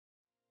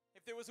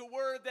If there was a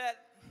word that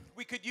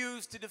we could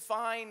use to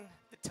define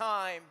the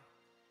time,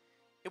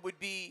 it would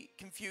be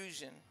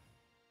confusion.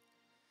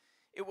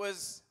 It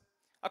was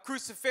a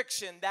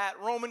crucifixion, that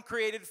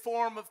Roman-created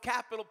form of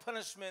capital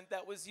punishment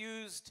that was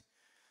used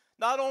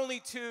not only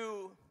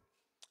to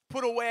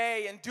put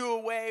away and do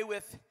away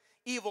with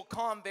evil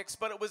convicts,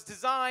 but it was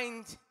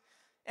designed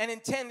and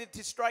intended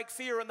to strike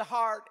fear in the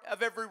heart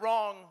of every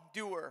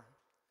wrongdoer.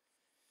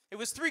 It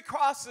was 3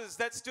 crosses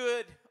that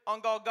stood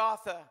on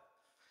Golgotha,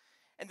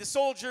 and the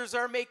soldiers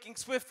are making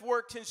swift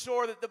work to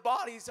ensure that the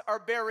bodies are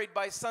buried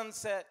by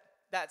sunset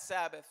that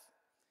Sabbath.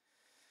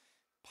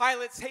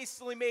 Pilate's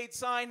hastily made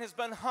sign has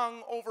been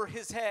hung over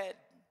his head.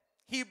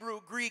 Hebrew,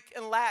 Greek,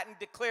 and Latin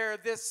declare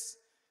this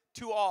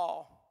to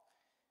all: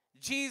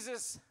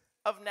 Jesus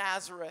of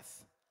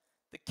Nazareth,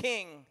 the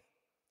King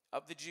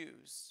of the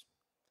Jews.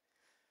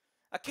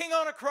 A king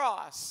on a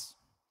cross,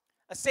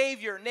 a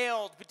Savior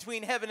nailed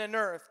between heaven and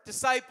earth.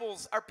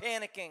 Disciples are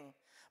panicking.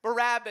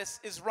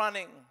 Barabbas is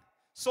running.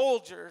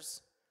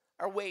 Soldiers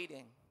are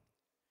waiting.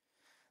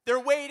 They're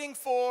waiting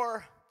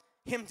for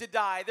him to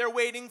die. They're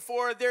waiting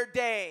for their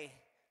day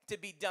to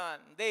be done.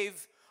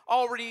 They've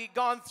already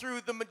gone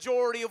through the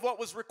majority of what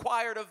was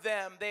required of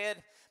them. They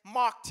had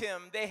mocked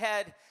him. They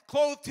had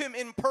clothed him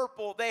in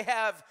purple. They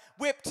have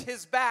whipped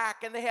his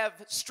back, and they have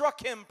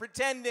struck him,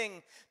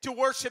 pretending to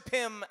worship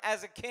him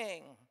as a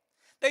king.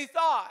 They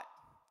thought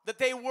that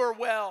they were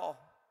well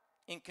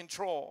in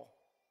control,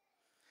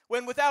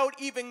 when without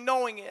even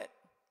knowing it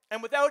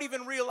and without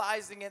even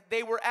realizing it,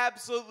 they were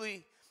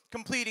absolutely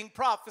completing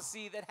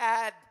prophecy that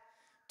had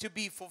to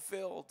be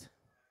fulfilled.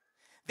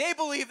 They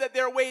believe that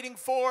they're waiting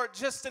for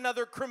just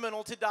another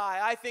criminal to die.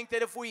 I think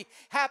that if we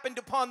happened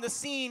upon the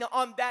scene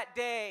on that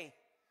day,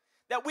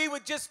 that we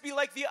would just be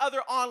like the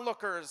other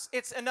onlookers.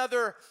 It's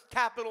another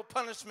capital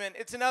punishment.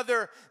 It's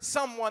another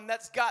someone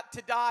that's got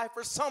to die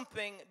for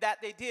something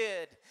that they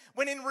did.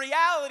 When in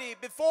reality,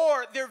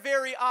 before their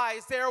very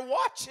eyes, they are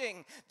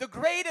watching the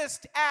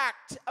greatest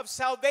act of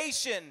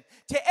salvation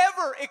to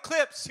ever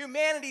eclipse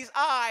humanity's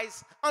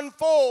eyes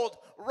unfold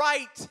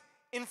right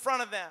in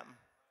front of them.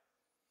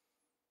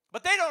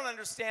 But they don't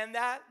understand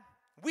that.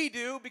 We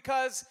do,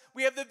 because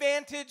we have the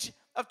vantage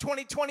of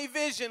 20/20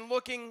 vision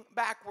looking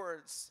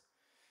backwards.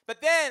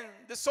 But then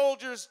the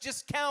soldiers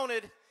just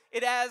counted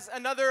it as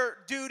another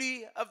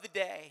duty of the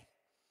day.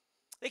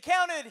 They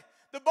counted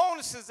the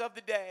bonuses of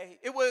the day.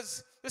 It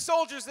was the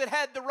soldiers that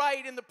had the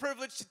right and the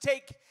privilege to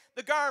take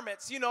the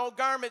garments. You know,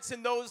 garments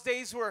in those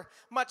days were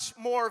much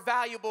more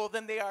valuable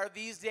than they are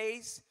these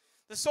days.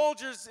 The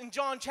soldiers in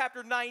John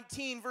chapter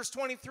 19, verse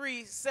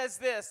 23 says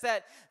this,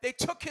 that they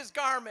took his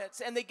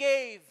garments and they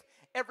gave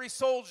every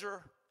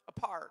soldier a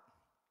part.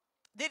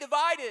 They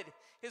divided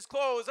his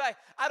clothes.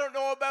 I don't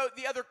know about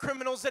the other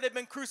criminals that had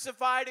been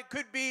crucified. It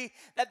could be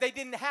that they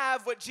didn't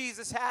have what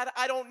Jesus had.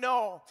 I don't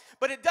know.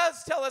 But it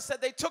does tell us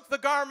that they took the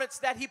garments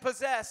that he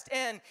possessed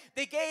and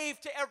they gave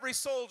to every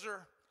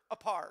soldier a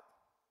part.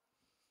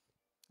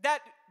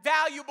 That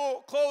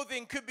valuable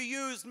clothing could be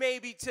used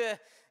maybe to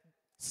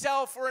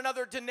sell for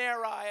another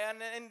denarii.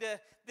 And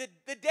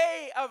the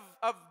day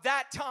of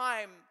that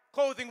time,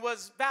 clothing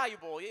was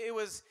valuable.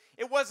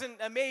 It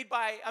wasn't made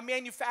by a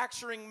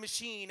manufacturing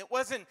machine. It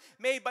wasn't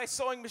made by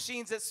sewing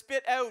machines that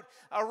spit out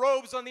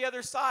robes on the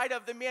other side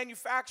of the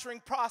manufacturing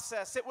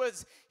process. It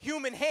was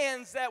human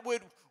hands that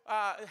would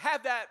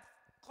have that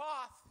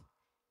cloth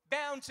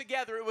bound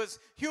together. It was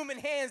human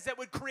hands that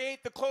would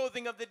create the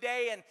clothing of the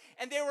day,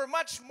 and they were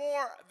much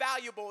more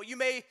valuable. You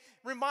may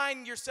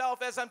remind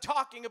yourself as I'm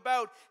talking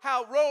about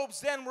how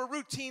robes then were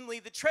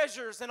routinely the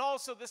treasures and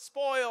also the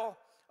spoil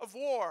of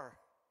war.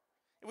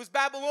 It was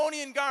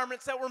Babylonian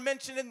garments that were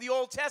mentioned in the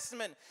Old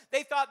Testament.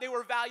 They thought they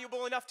were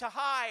valuable enough to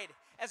hide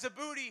as a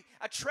booty,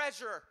 a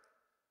treasure,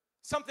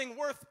 something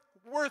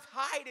worth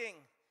hiding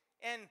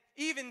and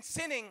even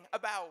sinning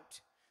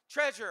about.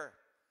 Treasure,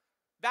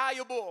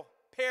 valuable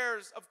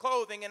pairs of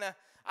clothing. And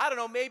I don't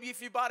know, maybe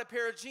if you bought a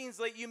pair of jeans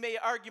late, you may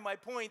argue my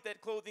point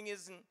that clothing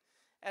isn't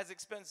as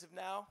expensive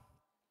now.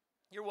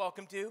 You're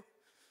welcome to.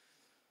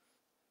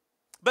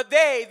 But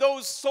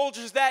those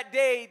soldiers that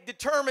day,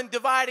 determined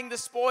dividing the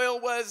spoil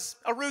was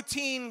a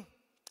routine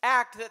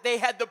act that they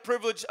had the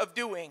privilege of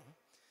doing.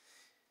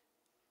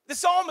 The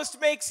psalmist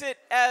makes it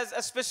as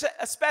a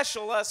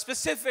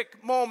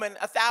specific moment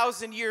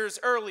 1,000 years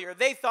earlier.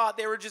 They thought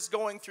they were just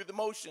going through the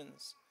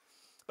motions.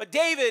 But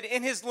David,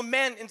 in his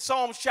lament in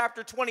Psalms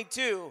chapter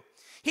 22,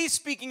 he's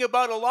speaking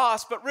about a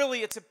loss, but really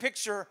it's a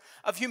picture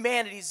of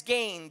humanity's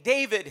gain.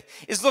 David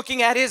is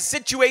looking at his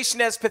situation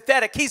as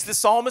pathetic. He's the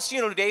psalmist.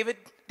 You know David.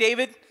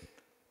 David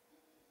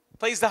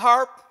plays the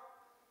harp,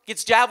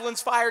 gets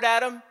javelins fired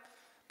at him.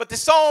 But the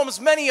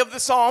Psalms, many of the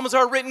Psalms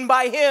are written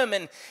by him.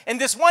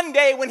 And this one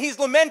day when he's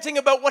lamenting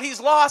about what he's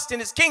lost in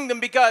his kingdom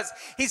because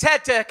he's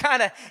had to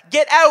kind of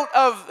get out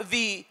of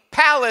the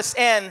palace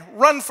and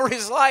run for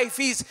his life,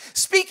 he's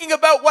speaking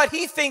about what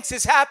he thinks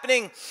is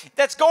happening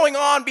that's going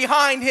on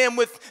behind him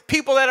with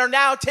people that are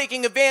now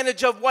taking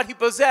advantage of what he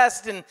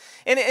possessed. And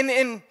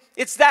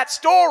it's that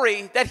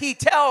story that he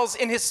tells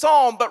in his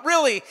psalm, but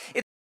really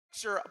it's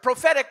picture, a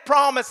prophetic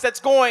promise that's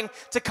going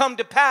to come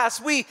to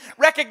pass. We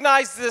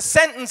recognize the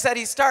sentence that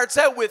he starts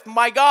out with,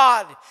 my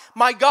God,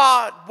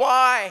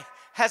 why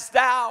hast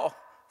thou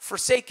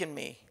forsaken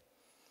me?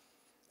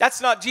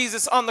 That's not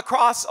Jesus on the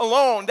cross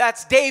alone.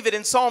 That's David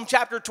in Psalm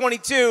chapter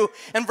 22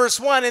 and verse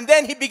 1. And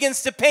then he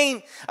begins to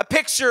paint a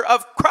picture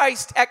of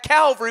Christ at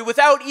Calvary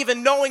without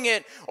even knowing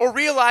it or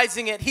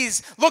realizing it.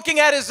 He's looking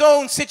at his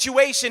own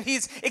situation.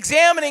 He's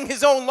examining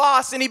his own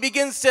loss, and he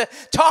begins to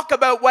talk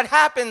about what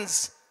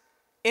happens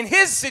in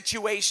his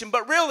situation.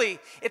 But really,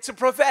 it's a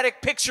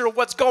prophetic picture of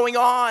what's going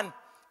on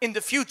in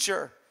the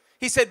future.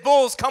 He said,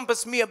 bulls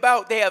compass me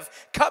about. They have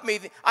cut me.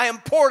 I am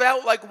poured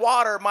out like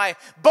water. My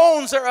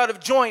bones are out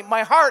of joint.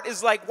 My heart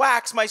is like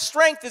wax. My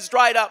strength is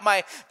dried up.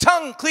 My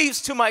tongue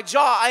cleaves to my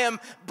jaw. I am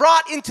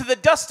brought into the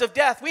dust of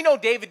death. We know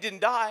David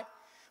didn't die.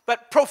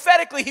 But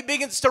prophetically, he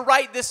begins to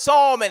write this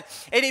psalm, and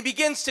he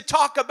begins to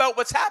talk about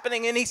what's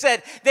happening. And he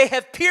said, they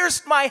have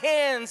pierced my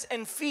hands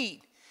and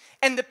feet.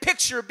 And the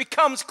picture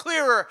becomes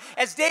clearer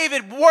as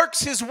David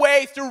works his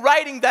way through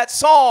writing that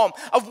psalm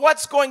of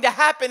what's going to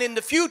happen in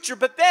the future.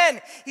 But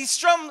then he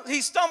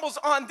stumbles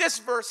on this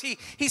verse.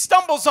 He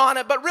stumbles on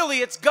it, but really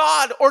it's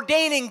God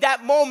ordaining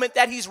that moment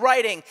that he's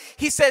writing.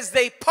 He says,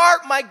 they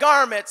part my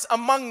garments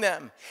among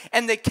them,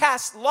 and they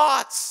cast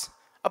lots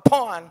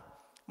upon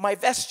my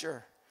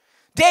vesture.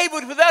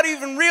 David, without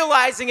even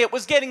realizing it,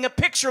 was getting a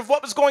picture of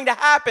what was going to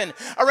happen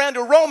around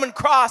a Roman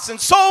cross. And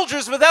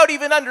soldiers, without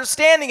even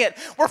understanding it,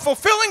 were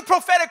fulfilling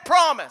prophetic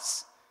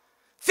promise,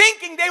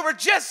 thinking they were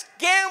just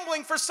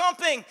gambling for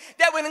something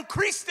that would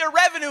increase their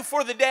revenue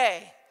for the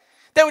day.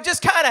 They would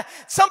just kind of,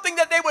 something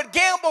that they would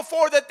gamble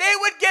for, that they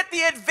would get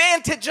the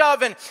advantage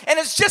of. And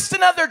it's just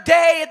another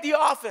day at the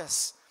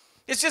office.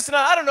 It's just,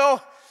 I don't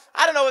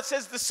know, it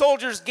says the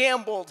soldiers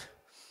gambled.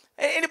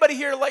 Anybody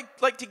here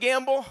like to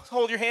gamble?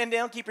 Hold your hand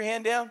down. Keep your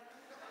hand down.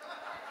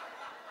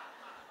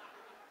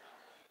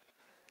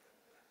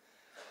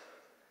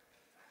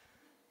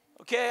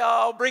 Okay,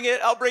 I'll bring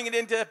it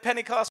into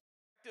Pentecost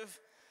perspective.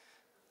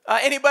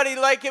 Anybody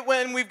like it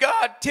when we've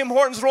got Tim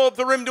Hortons Roll Up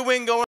the Rim to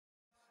Win going?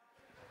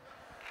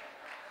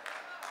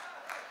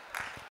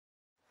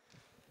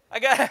 I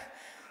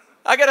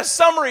got a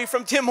summary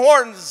from Tim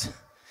Hortons.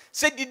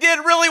 Said you did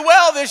really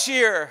well this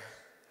year.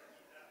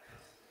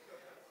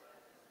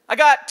 I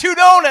got 2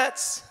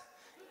 donuts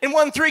and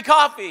 1 3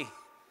 coffee.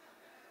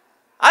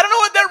 I don't know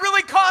what that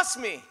really cost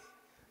me,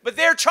 but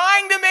they're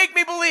trying to make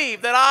me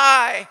believe that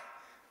I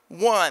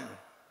won.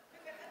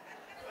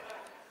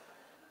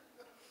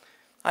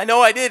 I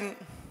know I didn't.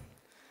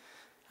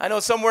 I know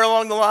somewhere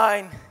along the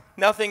line,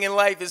 nothing in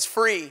life is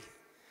free.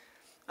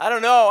 I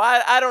don't know.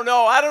 I don't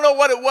know. I don't know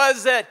what it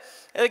was that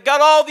got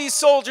all these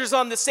soldiers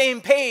on the same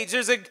page.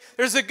 There's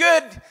a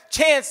good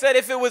chance that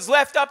if it was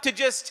left up to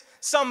just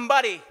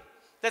somebody,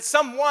 that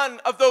some one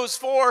of those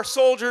 4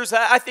 soldiers,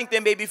 I think they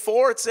may be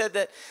 4. It said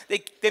that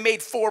they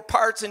made 4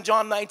 parts in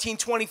John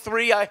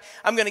 19:23.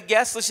 I'm going to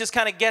guess. Let's just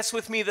kind of guess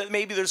with me that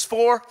maybe there's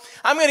 4.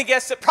 I'm going to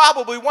guess that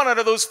probably one out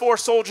of those 4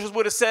 soldiers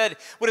would have said,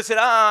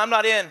 I'm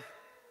not in.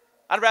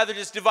 I'd rather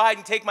just divide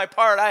and take my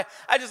part. I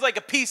just like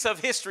a piece of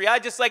history. I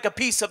just like a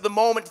piece of the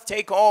moment to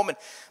take home.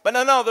 But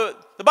no,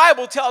 the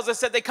Bible tells us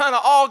that they kind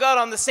of all got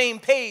on the same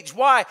page.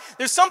 Why?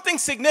 There's something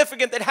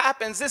significant that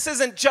happens. This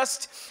isn't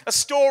just a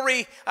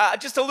story,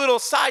 just a little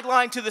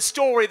sideline to the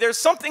story. There's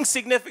something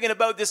significant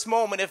about this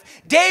moment.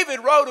 If David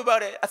wrote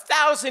about it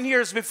 1,000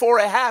 years before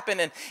it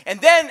happened,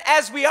 and then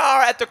as we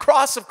are at the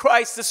cross of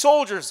Christ, the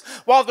soldiers,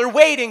 while they're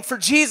waiting for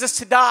Jesus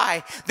to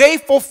die, they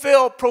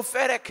fulfill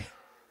prophetic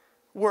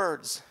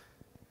words.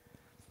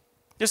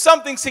 There's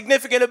something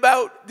significant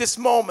about this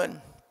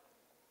moment.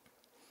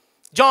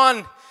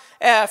 John,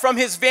 from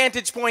his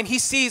vantage point, he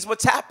sees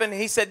what's happened.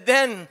 He said,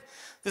 then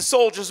the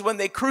soldiers, when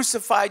they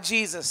crucified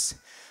Jesus,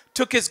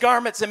 took his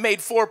garments and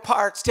made 4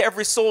 parts, to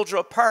every soldier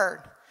a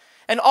part,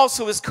 and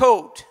also his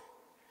coat.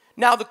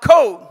 Now the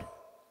coat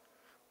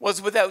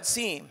was without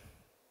seam,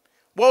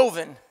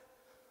 woven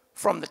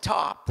from the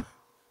top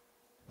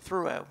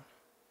throughout.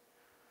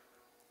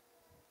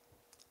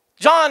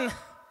 John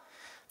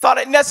thought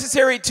it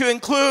necessary to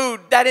include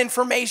that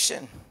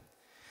information.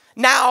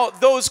 Now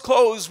those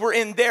clothes were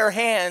in their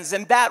hands,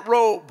 and that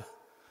robe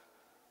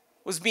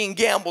was being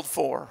gambled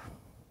for.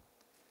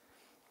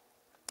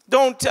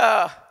 Don't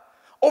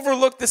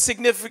overlook the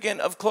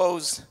significance of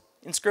clothes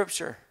in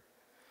Scripture.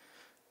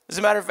 As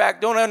a matter of fact,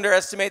 don't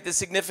underestimate the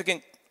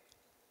significance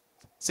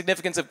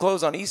of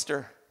clothes on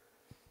Easter.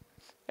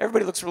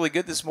 Everybody looks really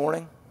good this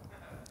morning.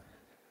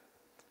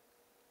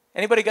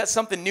 Anybody got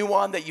something new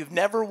on that you've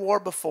never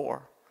wore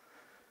before?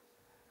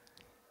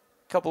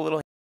 Couple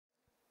little.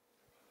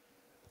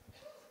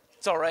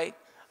 It's all right.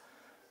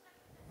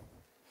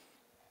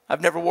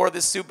 I've never wore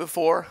this suit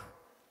before.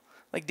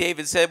 Like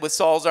David said with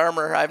Saul's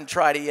armor, I haven't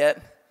tried it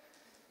yet.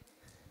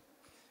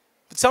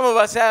 But some of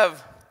us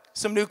have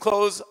some new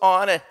clothes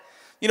on.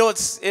 You know,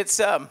 it's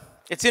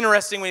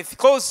interesting when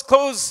clothes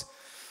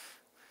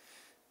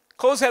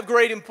have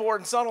great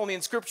importance not only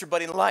in Scripture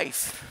but in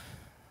life.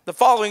 The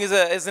following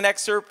is an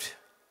excerpt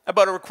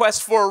about a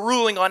request for a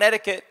ruling on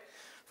etiquette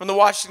from the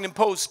Washington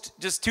Post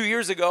just 2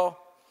 years ago.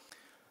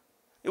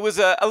 It was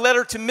a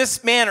letter to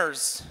Miss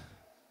Manners.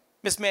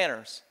 Miss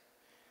Manners.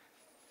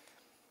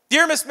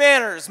 Dear Miss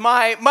Manners,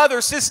 my mother,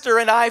 sister,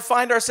 and I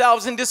find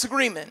ourselves in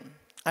disagreement.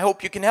 I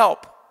hope you can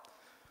help.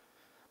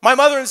 My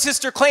mother and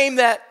sister claim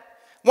that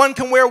one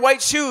can wear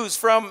white shoes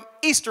from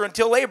Easter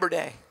until Labor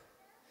Day.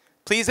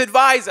 Please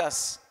advise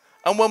us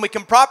on when we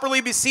can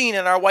properly be seen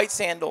in our white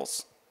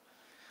sandals.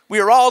 We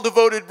are all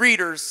devoted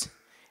readers,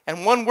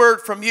 and one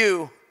word from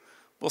you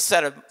will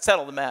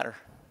settle the matter.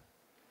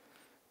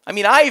 I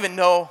mean, I even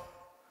know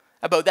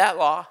about that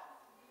law.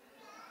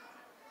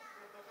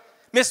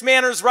 Miss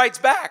Manners writes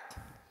back,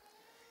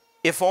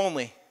 if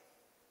only.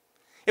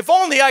 If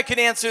only I could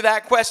answer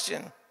that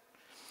question.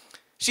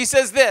 She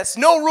says this,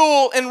 no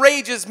rule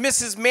enrages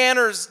Mrs.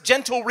 Manners'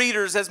 gentle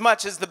readers as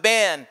much as the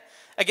ban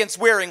against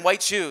wearing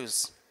white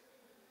shoes.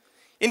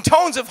 In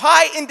tones of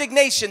high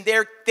indignation,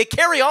 they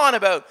carry on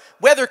about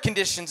weather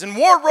conditions and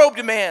wardrobe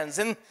demands.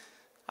 And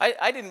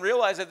I didn't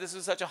realize that this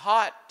was such a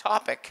hot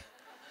topic.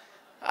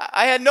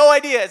 I had no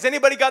idea. Has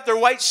anybody got their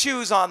white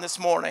shoes on this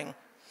morning?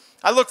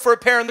 I looked for a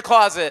pair in the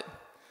closet.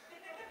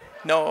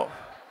 No,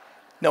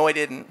 I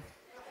didn't.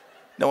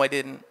 No, I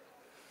didn't.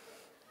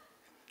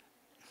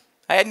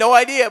 I had no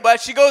idea, but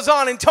she goes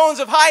on in tones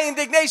of high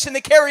indignation.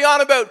 They carry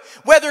on about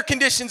weather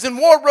conditions and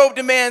wardrobe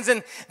demands,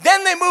 and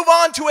then they move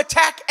on to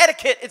attack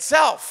etiquette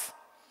itself.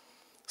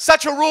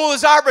 Such a rule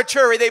is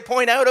arbitrary, they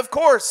point out. Of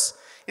course,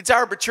 it's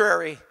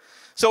arbitrary.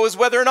 So is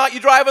whether or not you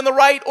drive on the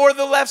right or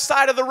the left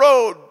side of the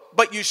road,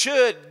 but you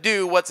should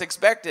do what's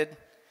expected.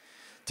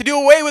 To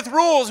do away with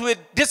rules would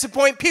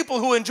disappoint people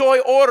who enjoy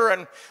order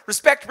and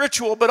respect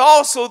ritual, but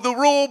also the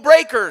rule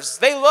breakers.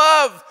 They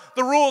love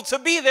the rule to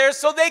be there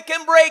so they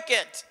can break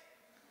it.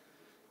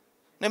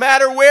 No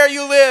matter where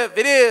you live,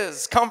 it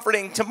is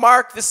comforting to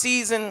mark the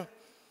season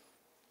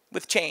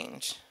with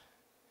change.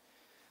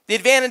 The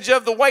advantage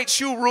of the white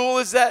shoe rule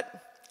is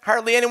that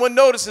hardly anyone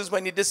notices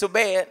when you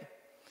disobey it,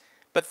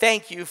 but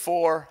thank you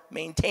for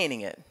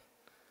maintaining it.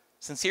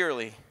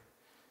 Sincerely,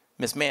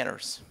 Miss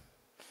Manners.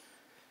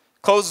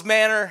 Clothes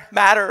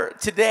matter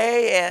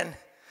today, and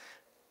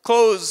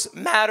clothes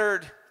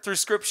mattered through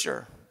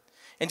Scripture.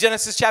 In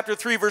Genesis chapter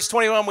 3, verse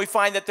 21, we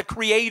find that the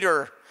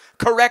Creator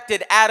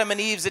corrected Adam and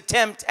Eve's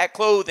attempt at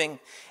clothing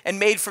and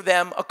made for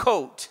them a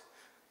coat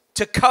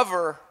to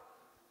cover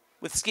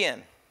with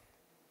skin.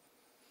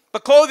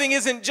 But clothing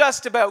isn't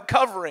just about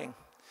covering.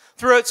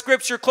 Throughout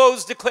Scripture,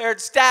 clothes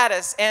declared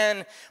status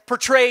and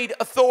portrayed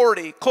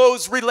authority.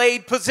 Clothes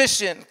relayed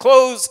position.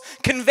 Clothes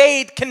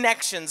conveyed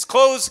connections.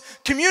 Clothes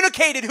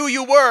communicated who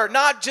you were,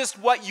 not just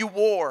what you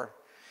wore.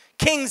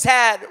 Kings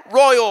had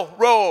royal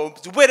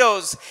robes.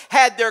 Widows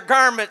had their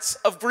garments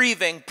of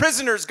grieving.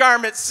 Prisoners'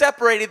 garments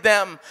separated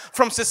them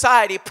from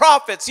society.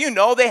 Prophets,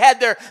 they had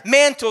their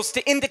mantles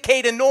to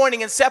indicate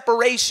anointing and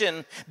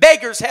separation.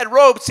 Beggars had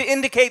robes to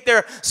indicate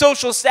their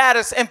social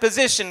status and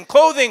position.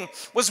 Clothing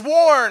was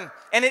worn,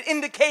 and it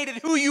indicated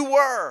who you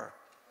were.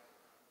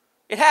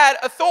 It had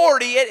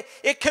authority.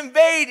 It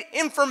conveyed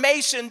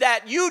information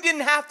that you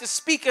didn't have to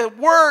speak a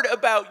word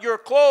about. Your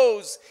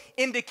clothes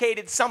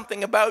indicated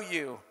something about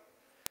you.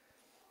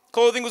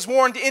 Clothing was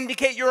worn to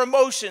indicate your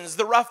emotions.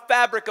 The rough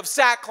fabric of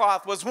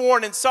sackcloth was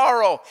worn in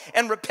sorrow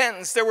and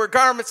repentance. There were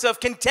garments of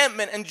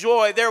contentment and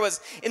joy. There was,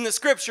 in the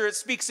Scripture, it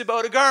speaks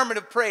about a garment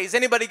of praise.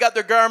 Anybody got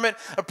their garment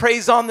of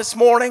praise on this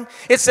morning?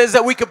 It says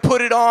that we could put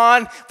it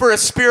on for a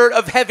spirit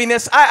of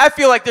heaviness. I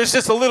feel like there's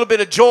just a little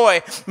bit of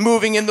joy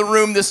moving in the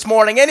room this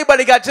morning.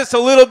 Anybody got just a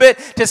little bit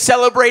to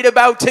celebrate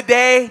about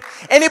today?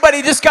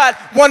 Anybody just got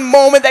one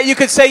moment that you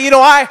could say,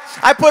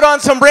 I put on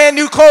some brand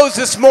new clothes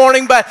this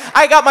morning, but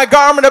I got my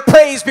garment of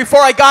praise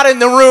before I got in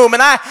the room,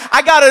 and I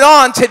got it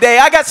on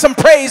today. I got some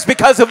praise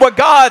because of what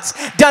God's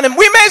done. And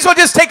we may as well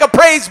just take a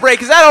praise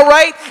break. Is that all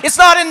right? It's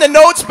not in the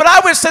notes, but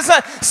I wish that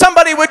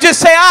somebody would just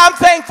say, I'm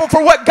thankful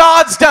for what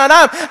God's done.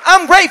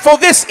 I'm grateful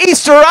this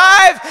Easter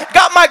I've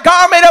got my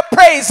garment of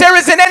praise. There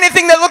isn't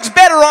anything that looks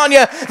better on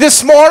you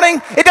this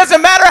morning. It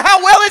doesn't matter how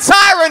well it's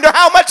ironed or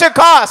how much it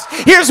costs.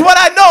 Here's what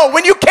I know.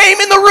 When you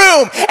came in the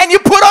room and you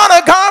put on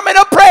a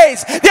garment of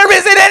praise, there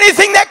isn't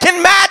anything that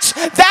can match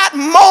that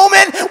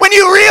moment when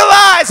you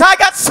realize I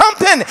got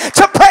something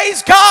to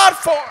praise God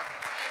for.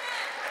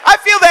 I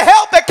feel the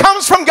help that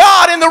comes from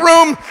God in the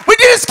room. Would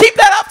you just keep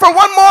that up for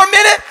one more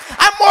minute?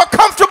 I'm more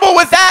comfortable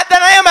with that than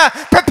I am a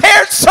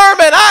prepared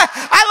sermon.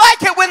 I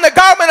like it when the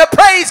garment of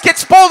praise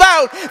gets pulled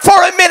out for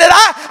a minute.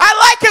 I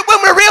like it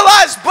when we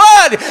realize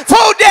blood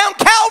flowed down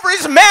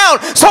Calvary's Mount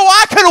so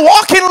I could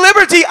walk in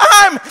liberty.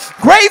 I'm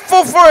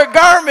grateful for a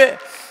garment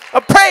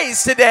of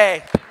praise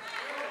today.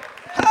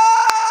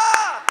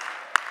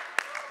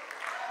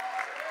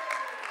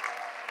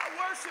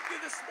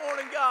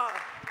 God,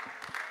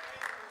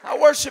 I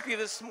worship you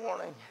this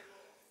morning.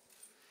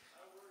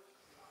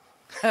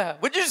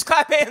 Would you just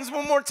clap hands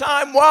one more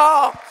time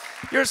while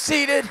you're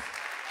seated?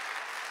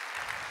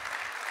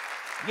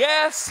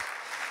 Yes,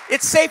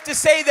 it's safe to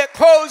say that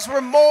clothes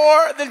were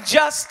more than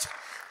just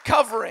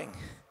covering.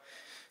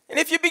 And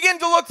if you begin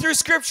to look through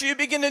Scripture, you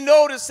begin to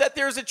notice that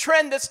there's a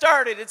trend that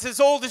started. It's as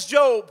old as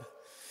Job.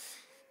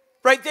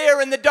 Right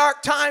there in the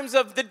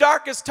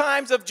darkest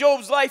times of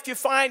Job's life, you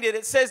find it.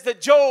 It says that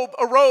Job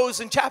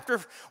arose in chapter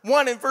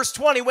 1 and verse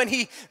 20 when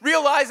he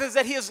realizes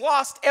that he has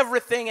lost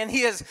everything and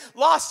he has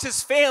lost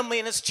his family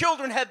and his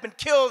children have been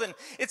killed. And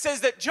it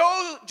says that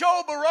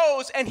Job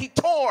arose and he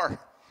tore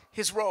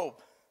his robe.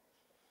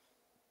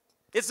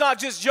 It's not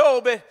just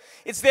Job.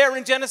 It's there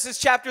in Genesis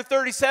chapter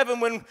 37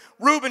 when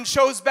Reuben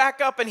shows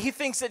back up and he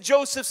thinks that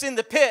Joseph's in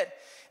the pit.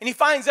 And he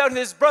finds out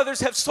his brothers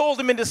have sold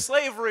him into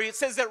slavery. It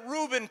says that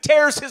Reuben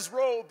tears his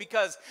robe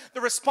because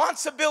the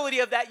responsibility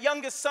of that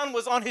youngest son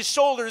was on his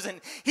shoulders. And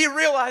he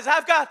realized,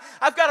 I've got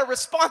a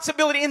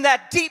responsibility in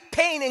that deep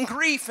pain and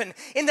grief and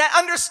in that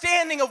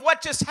understanding of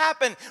what just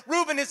happened.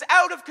 Reuben is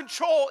out of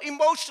control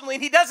emotionally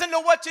and he doesn't know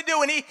what to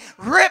do and he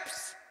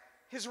rips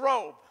his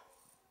robe.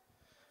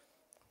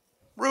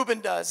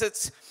 Reuben does.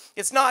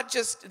 It's not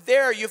just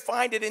there. You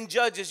find it in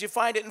Judges. You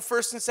find it in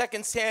 1st and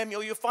 2nd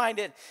Samuel. You find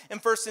it in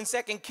 1st and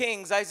 2nd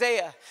Kings.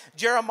 Isaiah,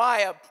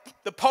 Jeremiah,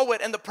 the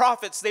poet and the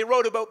prophets, they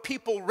wrote about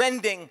people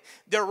rending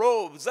their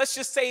robes. Let's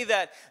just say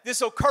that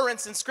this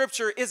occurrence in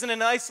Scripture isn't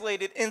an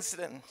isolated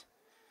incident.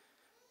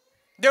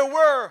 There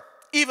were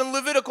even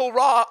Levitical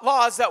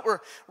laws that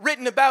were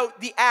written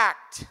about the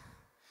act.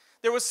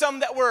 There was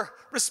some that were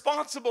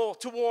responsible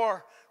to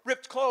wear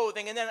ripped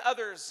clothing, and then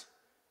others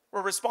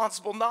were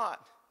responsible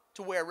not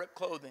to wear ripped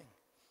clothing.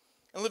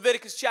 In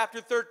Leviticus chapter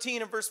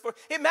 13 and verse 4,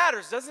 it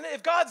matters, doesn't it?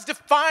 If God's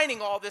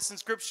defining all this in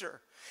Scripture,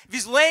 if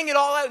he's laying it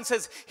all out and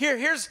says,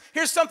 here's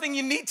something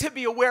you need to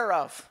be aware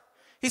of.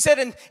 He said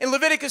in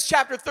Leviticus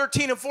chapter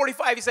 13 and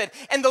 45, he said,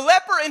 and the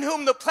leper in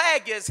whom the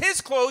plague is,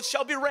 his clothes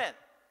shall be rent.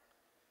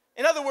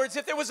 In other words,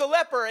 if there was a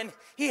leper and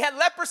he had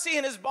leprosy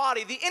in his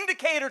body, the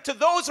indicator to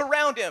those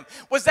around him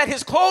was that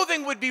his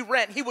clothing would be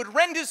rent. He would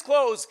rend his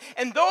clothes,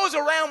 and those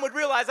around would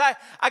realize,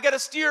 I got to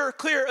steer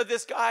clear of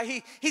this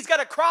guy. He's got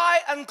to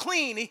cry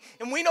unclean.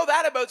 And we know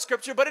that about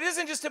Scripture, but it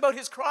isn't just about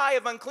his cry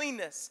of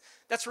uncleanness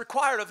that's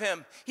required of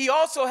him. He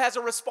also has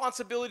a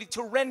responsibility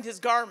to rend his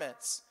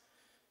garments.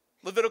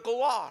 Levitical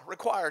law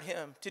required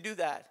him to do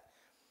that.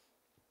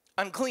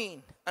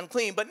 Unclean,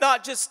 but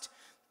not just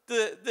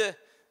the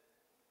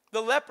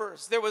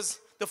lepers. There was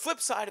the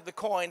flip side of the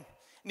coin.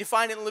 And you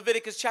find it in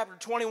Leviticus chapter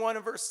 21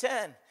 and verse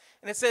 10.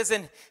 And it says,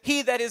 and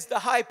he that is the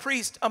high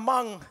priest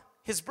among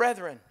his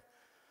brethren,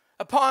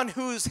 upon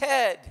whose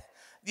head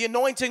the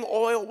anointing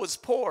oil was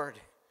poured,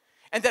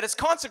 and that is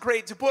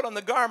consecrated to put on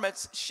the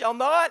garments, shall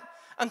not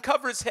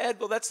uncover his head.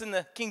 Well, that's in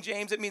the King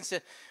James. It means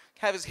to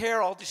have his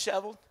hair all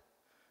disheveled,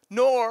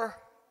 nor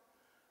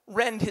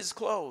rend his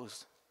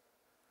clothes.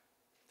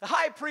 The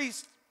high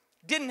priest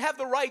didn't have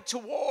the right to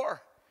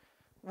wear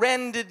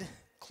rended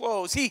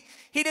clothes. He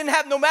didn't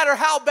have, no matter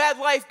how bad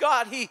life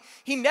got, he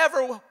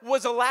never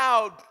was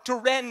allowed to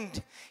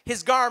rend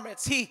his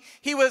garments. He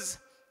was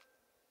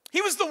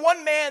the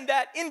one man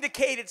that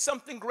indicated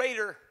something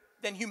greater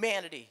than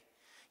humanity.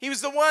 He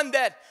was the one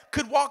that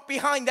could walk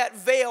behind that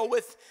veil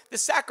with the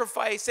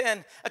sacrifice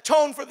and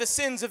atone for the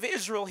sins of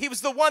Israel. He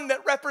was the one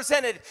that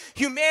represented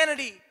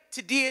humanity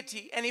to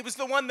deity, and he was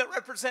the one that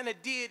represented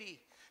deity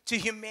to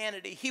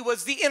humanity. He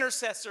was the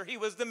intercessor. He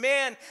was the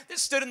man that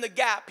stood in the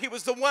gap. He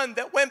was the one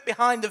that went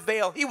behind the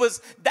veil. He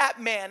was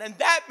that man. And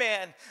that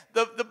man,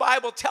 the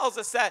Bible tells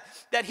us that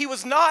he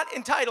was not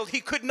entitled.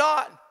 He could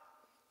not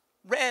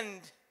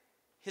rend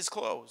his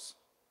clothes.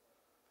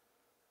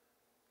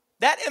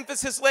 That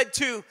emphasis led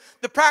to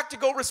the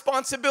practical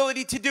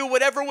responsibility to do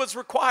whatever was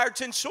required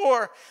to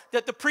ensure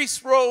that the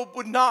priest's robe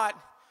would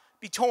not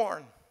be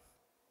torn.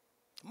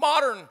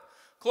 Modern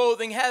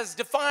clothing has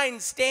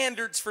defined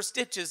standards for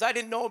stitches. I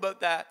didn't know about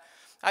that.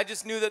 I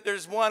just knew that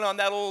there's one on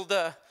that old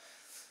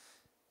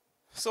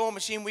sewing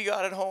machine we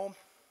got at home.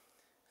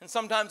 And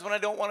sometimes when I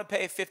don't want to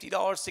pay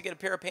 $50 to get a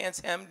pair of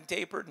pants hemmed and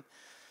tapered,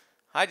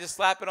 I just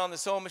slap it on the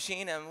sewing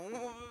machine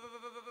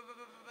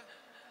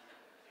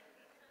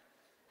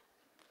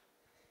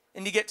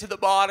and you get to the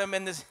bottom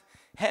and the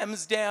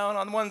hem's down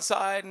on one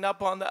side and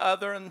up on the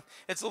other, and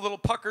it's a little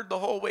puckered the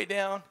whole way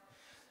down.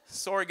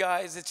 Sorry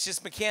guys, it's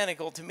just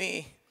mechanical to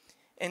me.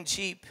 And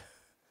cheap.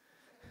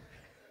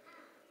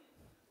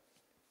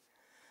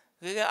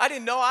 I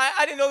didn't know.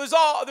 I didn't know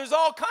there's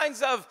all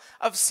kinds of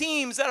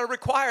seams that are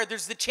required.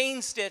 There's the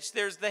chain stitch.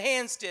 There's the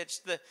hand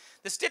stitch. The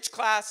stitch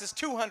class is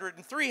 200,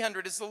 and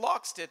 300 is the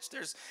lock stitch.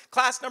 There's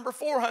class number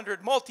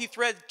 400,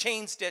 multi-thread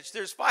chain stitch.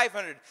 There's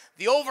 500,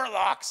 the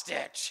overlock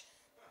stitch.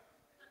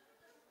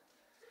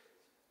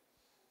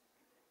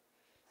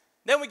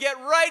 Then we get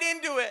right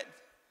into it.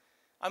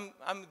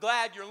 I'm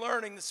glad you're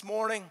learning this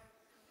morning.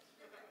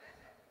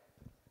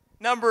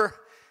 Number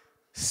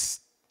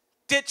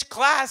stitch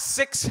class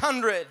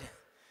 600,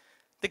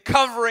 the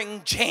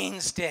covering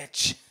chain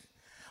stitch.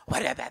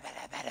 I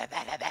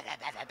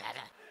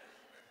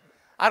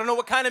don't know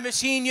what kind of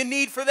machine you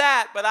need for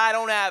that, but I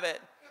don't have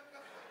it.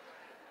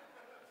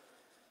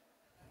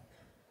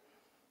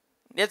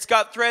 It's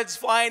got threads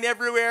flying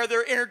everywhere.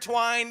 They're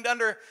intertwined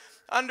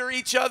under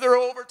each other,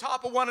 over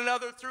top of one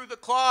another, through the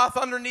cloth,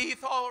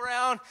 underneath, all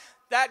around.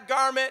 That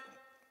garment,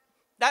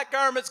 That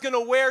garment's going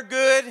to wear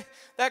good.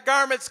 That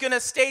garment's going to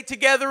stay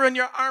together in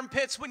your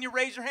armpits when you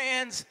raise your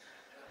hands.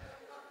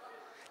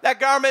 That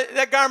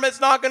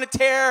garment's not going to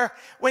tear.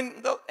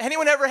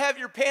 Anyone ever have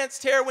your pants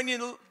tear when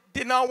you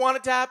did not want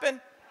it to happen?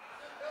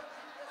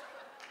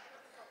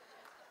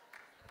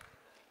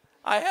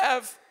 I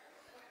have.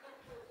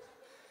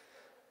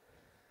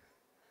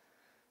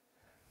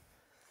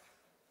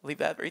 Leave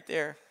that right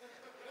there.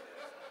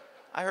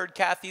 I heard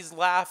Kathy's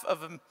laugh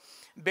of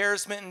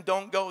embarrassment, and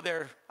don't go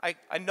there.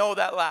 I know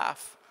that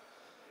laugh.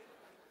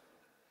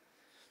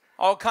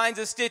 All kinds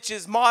of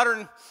stitches.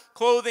 Modern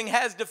clothing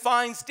has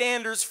defined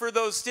standards for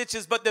those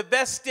stitches, but the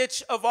best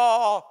stitch of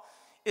all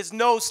is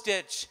no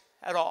stitch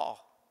at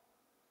all.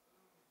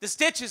 The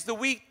stitch is the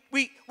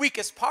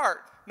weakest part,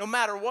 no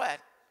matter what.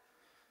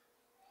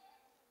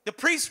 The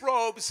priest's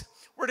robes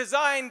were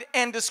designed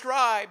and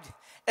described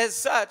as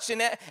such.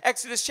 In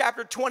Exodus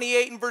chapter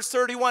 28 and verse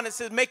 31, it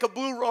says, make a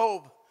blue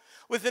robe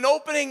with an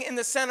opening in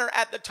the center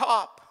at the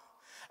top.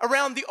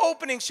 Around the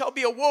opening shall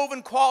be a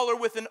woven collar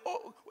with an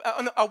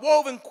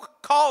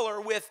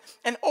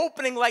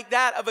opening like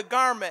that of a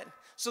garment,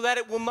 so that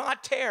it will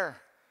not tear.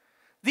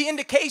 The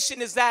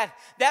indication is that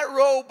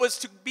robe was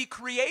to be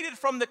created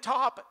from the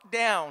top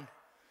down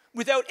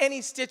without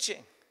any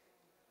stitching.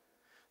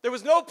 There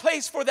was no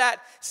place for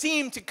that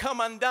seam to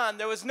come undone.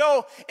 There was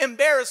no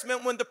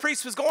embarrassment when the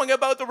priest was going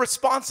about the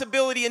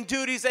responsibility and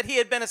duties that he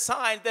had been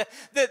assigned.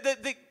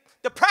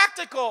 The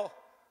practical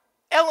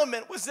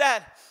element was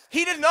that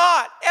he did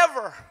not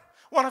ever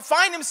want to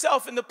find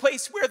himself in the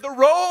place where the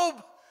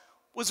robe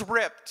was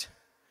ripped.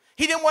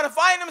 He didn't want to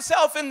find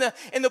himself in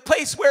the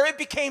place where it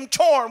became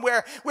torn,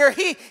 where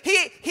he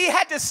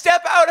had to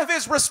step out of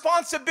his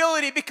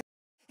responsibility because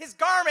his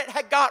garment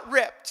had got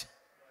ripped.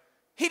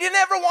 He didn't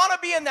ever want to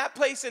be in that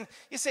place. And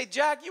you say,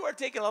 Jack, you are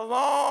taking a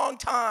long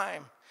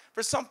time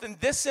for something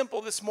this simple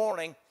this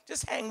morning.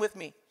 Just hang with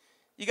me.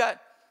 You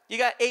got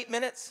 8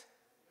 minutes?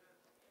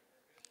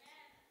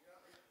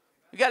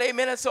 You got 8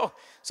 minutes? So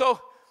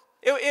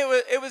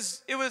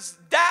it was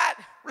that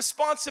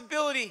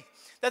responsibility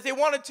that they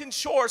wanted to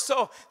ensure.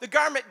 So the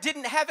garment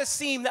didn't have a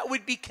seam that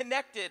would be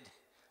connected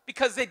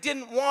because they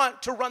didn't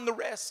want to run the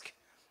risk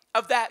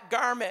of that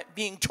garment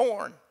being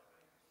torn.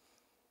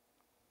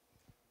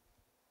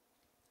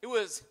 It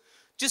was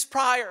just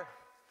prior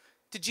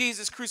to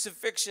Jesus'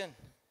 crucifixion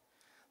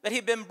that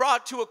he'd been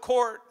brought to a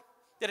court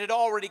that had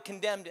already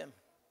condemned him.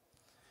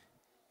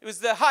 It was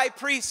the high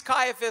priest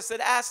Caiaphas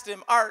that asked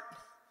him, art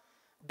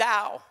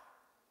thou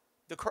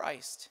the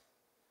Christ?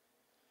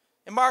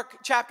 In Mark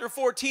chapter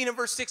 14 and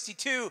verse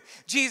 62,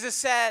 Jesus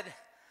said,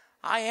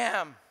 I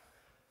am.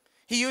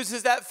 He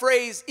uses that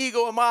phrase,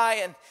 ego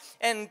eimi,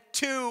 and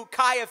to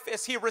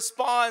Caiaphas he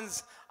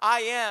responds,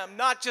 I am.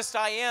 Not just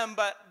I am,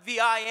 but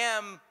the I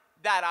am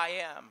that I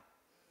am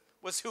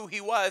was who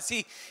he was.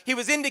 He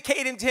was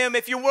indicating to him,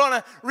 if you want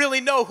to really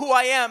know who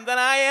I am, then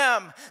I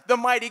am the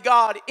mighty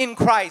God in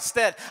Christ,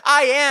 that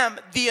I am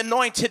the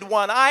anointed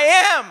one.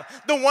 I am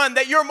the one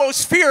that you're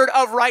most feared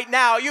of right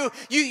now.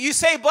 You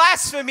say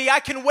blasphemy,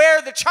 I can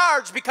wear the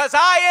charge because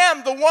I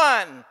am the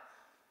one.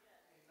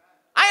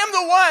 I am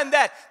the one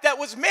that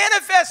was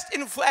manifest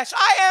in flesh.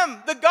 I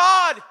am the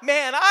God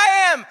man.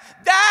 I am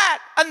that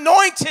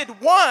anointed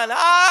one.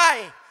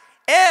 I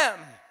am.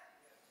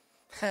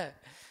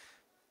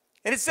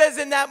 And it says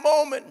in that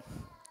moment,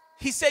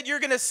 he said, you're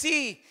going to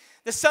see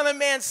the Son of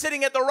Man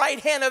sitting at the right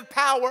hand of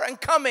power and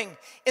coming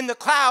in the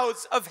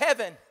clouds of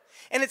heaven.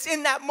 And it's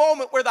in that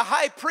moment where the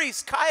high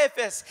priest,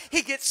 Caiaphas,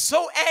 he gets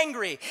so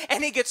angry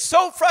and he gets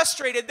so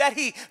frustrated that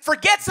he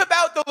forgets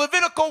about the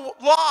Levitical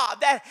law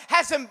that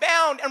has him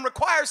bound and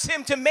requires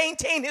him to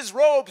maintain his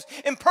robes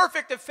in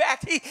perfect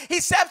effect. He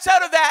steps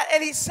out of that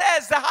and he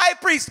says, the high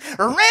priest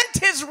rent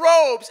his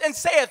robes and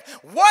saith,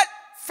 what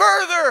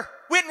further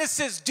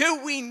witnesses do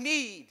we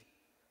need?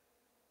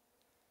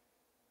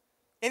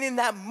 And in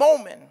that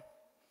moment,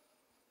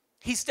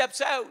 he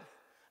steps out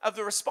of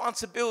the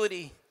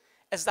responsibility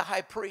as the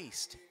high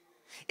priest.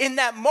 In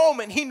that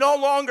moment, he no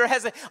longer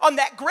has on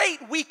that great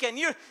weekend,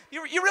 you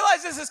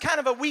realize this is kind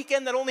of a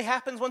weekend that only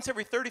happens once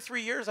every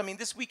 33 years? I mean,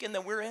 this weekend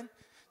that we're in,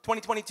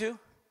 2022,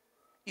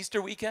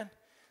 Easter weekend.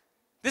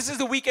 This is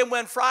the weekend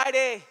when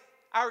Friday,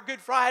 our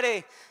Good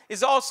Friday,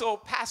 is also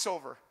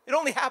Passover. It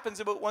only happens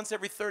about once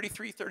every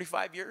 33,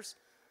 35 years.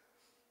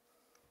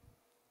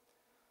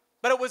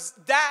 But it was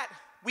that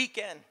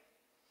weekend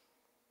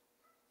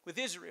with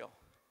Israel.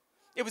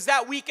 It was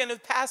that weekend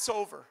of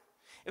Passover.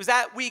 It was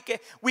that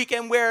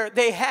weekend where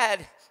they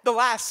had the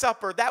Last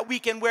Supper. That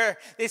weekend where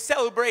they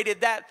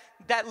celebrated that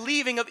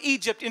leaving of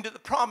Egypt into the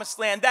Promised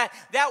Land.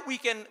 That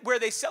weekend where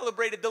they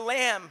celebrated the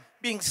Lamb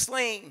being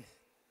slain.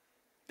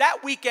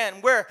 That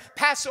weekend where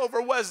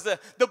Passover was the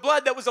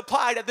blood that was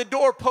applied at the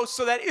doorpost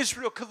so that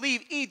Israel could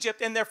leave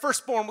Egypt and their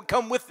firstborn would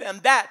come with them.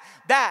 That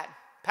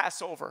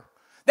Passover.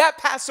 That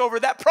Passover,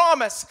 that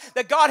promise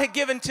that God had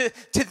given to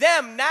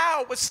them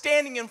now was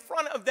standing in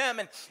front of them.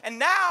 And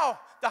now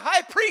the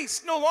high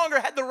priest no longer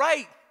had the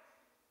right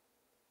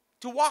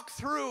to walk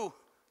through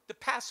the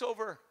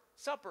Passover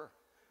supper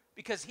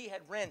because he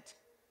had rent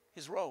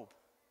his robe.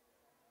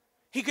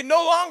 He could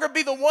no longer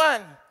be the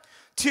one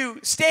to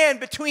stand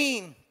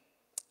between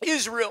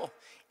Israel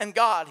and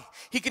God.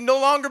 He could no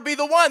longer be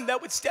the one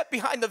that would step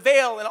behind the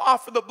veil and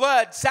offer the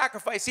blood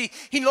sacrifice.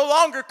 He no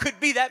longer could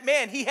be that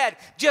man. He had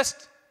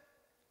just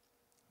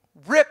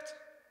ripped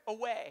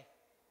away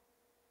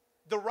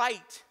the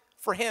right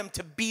for him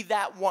to be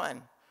that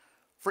one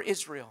for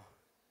Israel.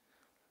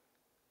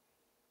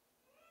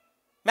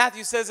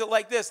 Matthew says it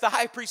like this: the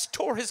high priest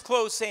tore his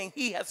clothes, saying,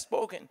 "He hath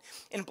spoken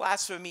in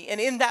blasphemy."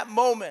 And in that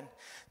moment,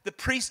 the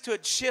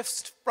priesthood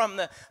shifts from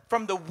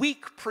the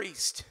weak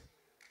priest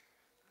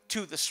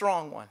to the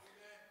strong one.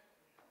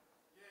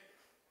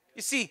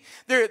 You see,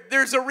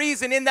 there's a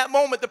reason in that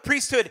moment the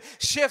priesthood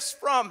shifts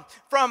from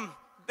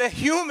the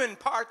human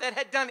part that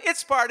had done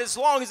its part as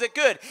long as it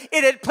could.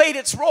 It had played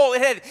its role.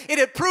 It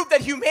had proved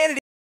that humanity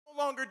could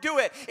no longer do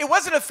it. It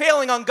wasn't a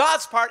failing on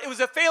God's part. It was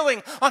a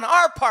failing on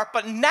our part.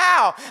 But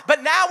now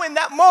in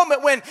that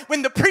moment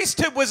when the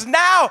priesthood was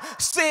now,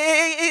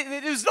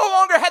 it was no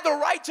longer had the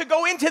right to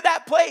go into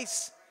that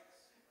place.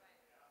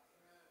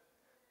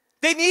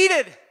 They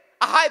needed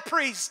a high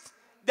priest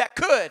that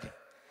could.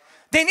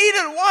 They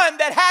needed one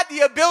that had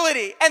the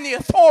ability and the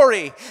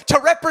authority to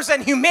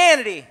represent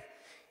humanity.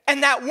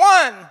 And that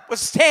one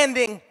was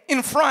standing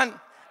in front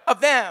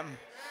of them.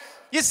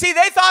 You see,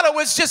 they thought it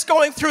was just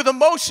going through the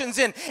motions,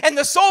 and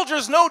the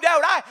soldiers, no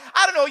doubt,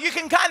 I don't know, you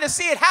can kind of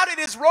see it. How did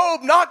his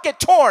robe not get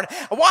torn?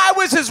 Why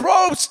was his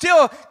robe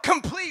still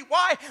complete?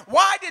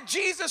 Why did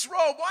Jesus'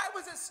 robe, why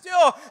was it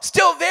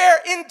still there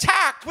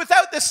intact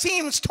without the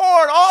seams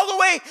torn all the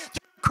way to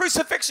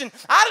crucifixion?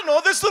 I don't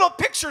know, there's little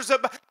pictures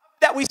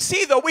that we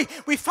see, though.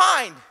 We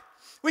find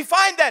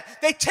that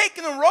they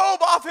taken the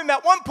robe off him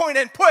at one point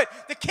and put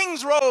the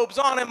king's robes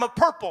on him of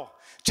purple,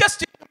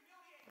 just to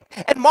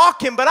and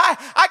mock him. But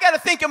I got to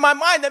think in my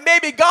mind that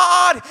maybe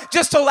God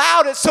just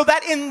allowed it so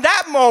that in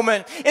that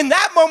moment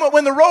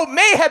when the robe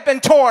may have been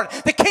torn,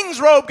 the king's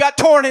robe got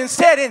torn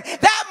instead. In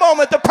that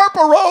moment, the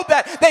purple robe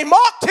that they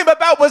mocked him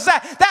about was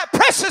that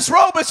precious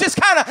robe was just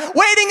kind of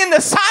waiting in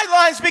the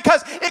sidelines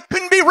because it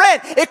couldn't be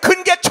rent. It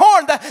couldn't get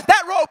torn.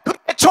 That robe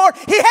couldn't get torn.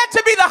 He had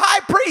to be the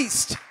high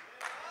priest.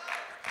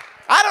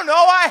 I don't know,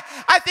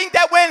 I think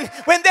that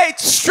when they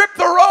stripped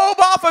the robe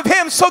off of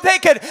him so they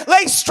could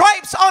lay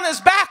stripes on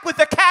his back with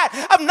the cat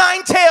of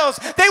nine tails,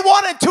 they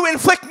wanted to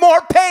inflict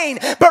more pain,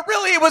 but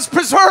really it was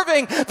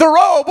preserving the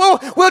robe.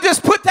 We'll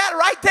just put that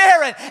right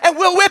there and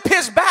we'll whip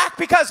his back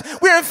because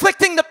we're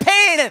inflicting the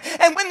pain.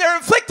 And when they're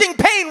inflicting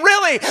pain,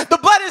 really, the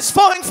blood is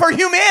flowing for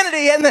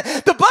humanity and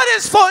the blood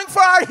is flowing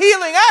for our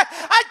healing.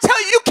 I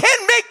tell you, you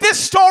can't make this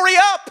story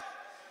up.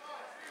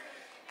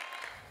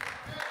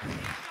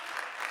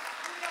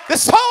 The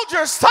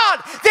soldiers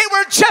thought they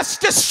were just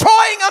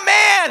destroying a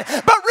man,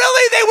 but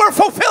really they were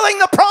fulfilling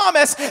the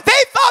promise.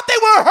 They thought they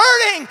were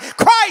hurting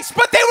Christ,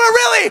 but they were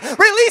really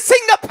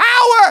releasing the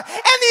power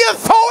and the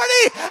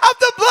authority of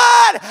the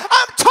blood.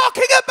 I'm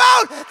talking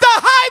about the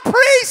high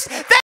priest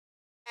that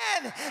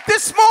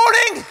this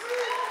morning.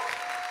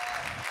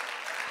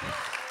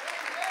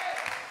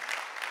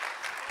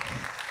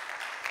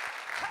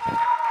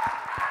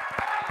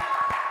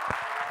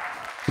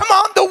 Come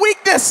on, the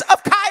weakness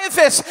of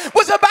Caiaphas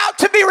was about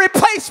to be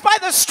replaced by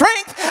the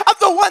strength of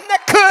the one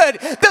that could.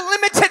 The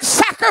limited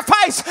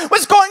sacrifice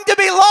was going to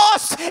be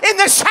lost in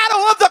the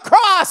shadow of the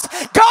cross.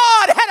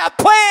 God had a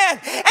plan,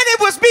 and it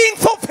was being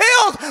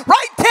fulfilled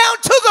right down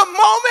to the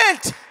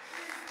moment.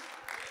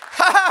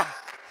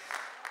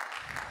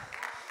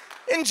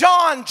 In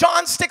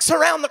John sticks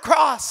around the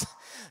cross.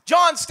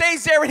 John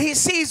stays there and he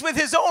sees with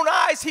his own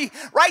eyes. He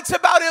writes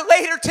about it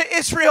later to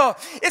Israel.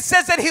 It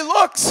says that he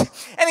looks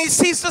and he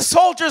sees the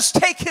soldiers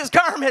take his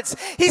garments.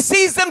 He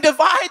sees them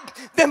divide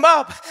them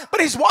up.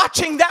 But he's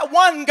watching that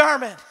one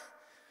garment.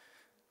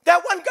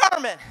 That one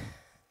garment.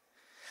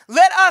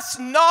 Let us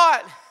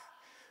not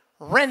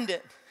rend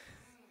it.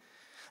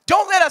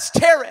 Don't let us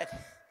tear it.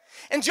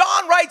 And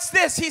John writes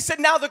this. He said,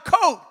 now the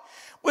coat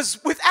was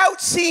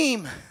without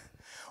seam,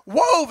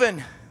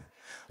 woven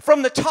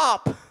from the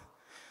top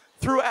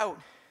throughout.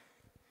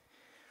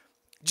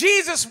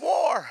 Jesus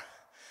wore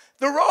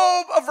the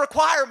robe of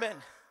requirement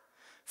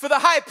for the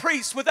high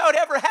priest without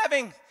ever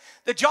having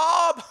the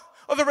job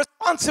or the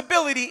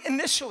responsibility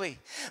initially.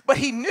 But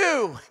he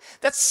knew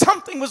that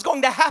something was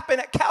going to happen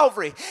at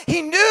Calvary.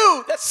 He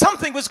knew that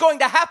something was going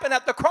to happen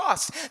at the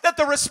cross, that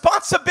the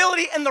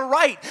responsibility and the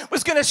right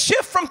was going to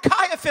shift from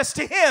Caiaphas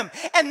to him.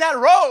 And that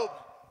robe,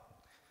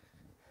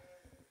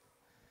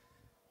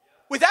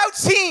 without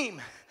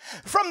seam,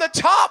 from the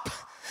top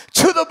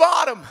to the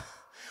bottom,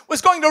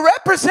 was going to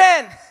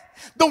represent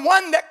the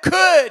one that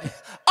could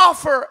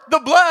offer the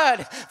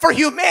blood for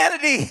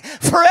humanity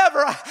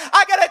forever.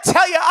 I gotta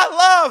tell you,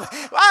 I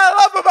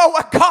love about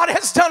what God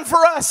has done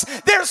for us.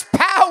 There's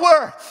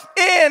power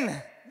in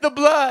the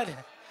blood.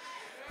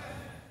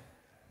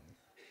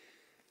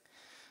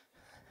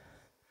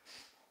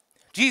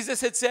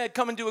 Jesus had said,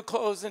 come and do a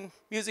close, and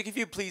music, if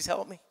you please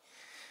help me.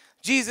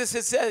 Jesus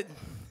had said,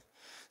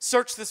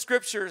 search the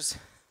scriptures.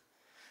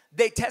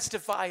 They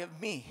testify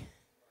of me.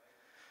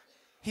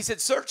 He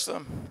said, search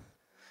them.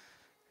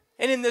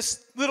 And in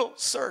this little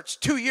search,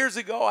 2 years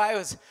ago, I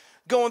was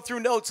going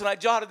through notes and I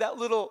jotted that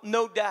little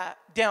note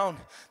down,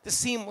 the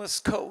seamless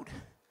code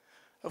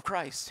of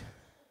Christ.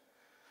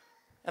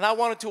 And I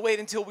wanted to wait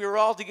until we were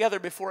all together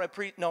before I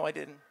preached. No, I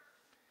didn't.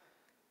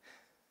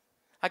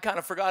 I kind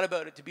of forgot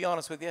about it, to be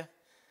honest with you.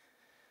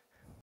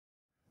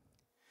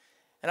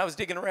 And I was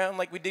digging around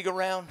like we dig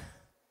around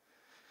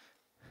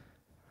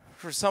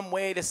for some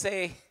way to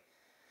say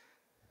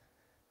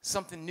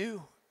something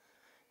new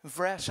and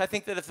fresh. I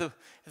think that if the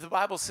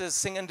Bible says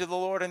sing unto the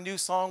Lord a new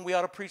song, we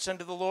ought to preach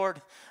unto the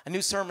Lord a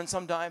new sermon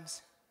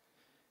sometimes.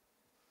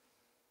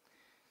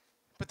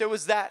 But there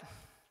was that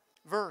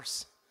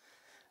verse,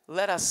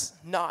 let us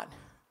not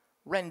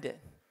rend it,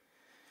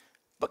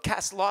 but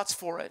cast lots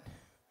for it,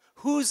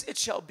 whose it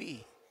shall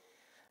be,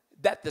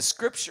 that the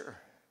scripture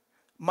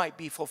might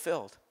be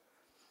fulfilled.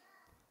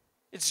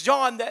 It's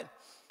John that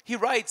he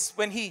writes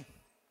when he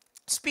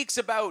speaks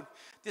about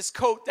this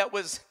coat that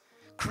was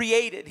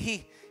created.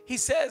 He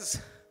says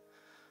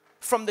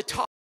from the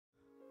top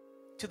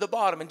to the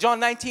bottom. In John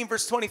 19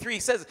 verse 23 he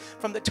says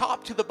from the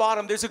top to the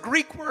bottom. There's a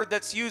Greek word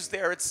that's used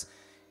there. It's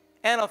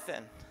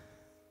anothen.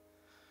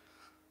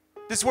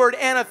 This word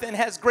anothen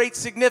has great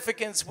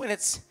significance when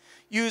it's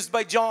used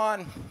by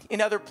John in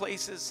other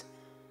places.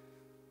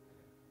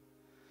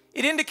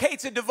 It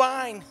indicates a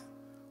divine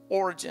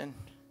origin.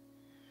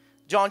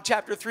 John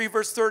chapter 3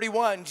 verse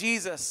 31,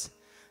 Jesus,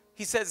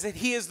 he says that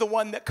he is the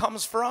one that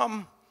comes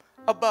from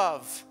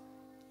above,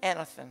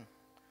 anothen.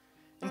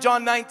 In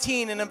John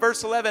 19 and in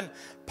verse 11,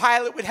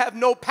 Pilate would have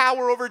no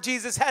power over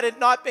Jesus had it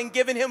not been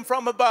given him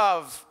from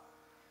above,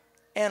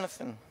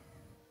 anothen.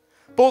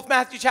 Both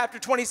Matthew chapter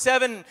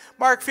 27 and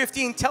Mark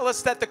 15 tell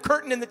us that the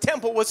curtain in the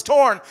temple was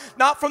torn,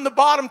 not from the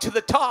bottom to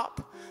the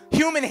top.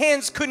 Human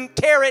hands couldn't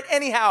tear it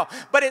anyhow,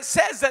 but it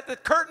says that the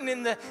curtain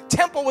in the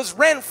temple was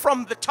rent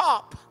from the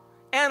top,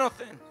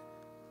 anothen,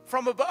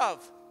 from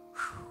above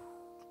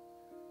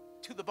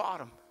to the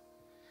bottom.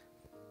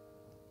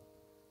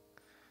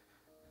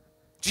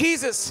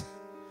 Jesus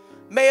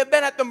may have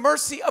been at the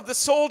mercy of the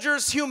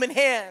soldiers' human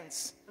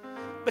hands,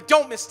 but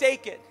don't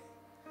mistake it.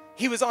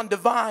 He was on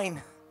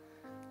divine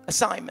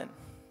assignment.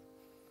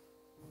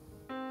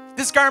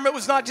 This garment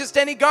was not just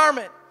any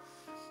garment,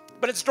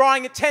 but it's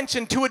drawing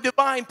attention to a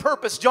divine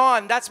purpose.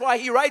 John, that's why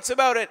he writes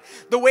about it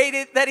the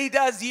way that he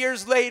does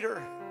years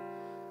later.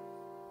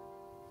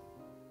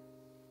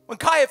 When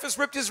Caiaphas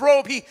ripped his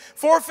robe, he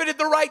forfeited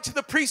the right to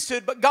the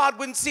priesthood, but God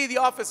wouldn't see the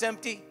office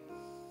empty.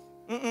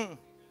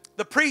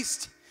 The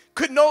priest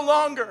could no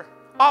longer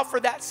offer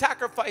that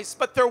sacrifice,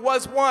 but there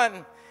was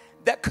one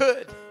that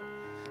could.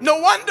 No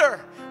wonder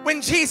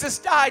when Jesus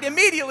died,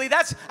 immediately,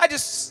 I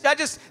just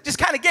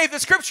kind of gave the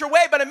scripture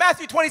away, but in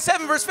Matthew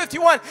 27 verse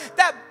 51,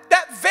 that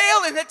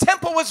veil in the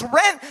temple was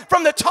rent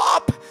from the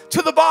top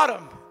to the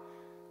bottom.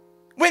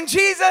 When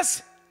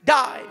Jesus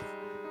died.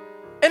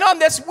 And on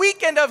this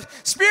weekend of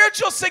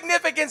spiritual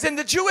significance in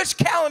the Jewish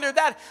calendar,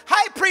 that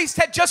high priest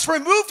had just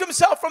removed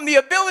himself from the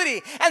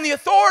ability and the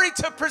authority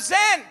to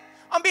present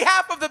on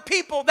behalf of the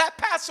people that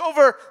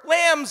Passover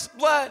lamb's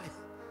blood.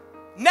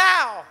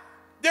 Now,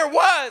 there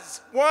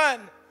was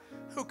one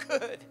who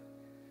could.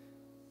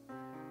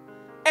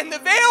 And the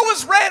veil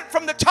was rent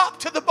from the top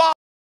to the bottom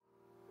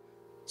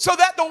so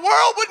that the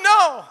world would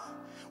know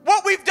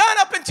what we've done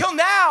up until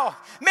now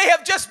may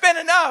have just been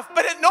enough,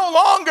 but it no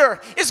longer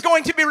is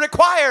going to be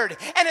required,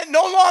 and it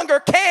no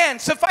longer can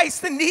suffice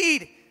the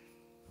need.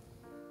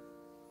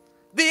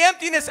 The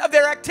emptiness of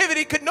their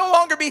activity could no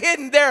longer be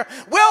hidden. Their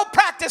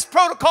well-practiced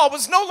protocol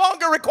was no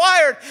longer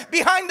required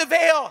behind the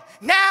veil.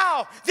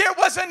 Now there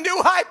was a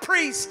new high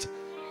priest.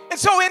 And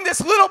so in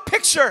this little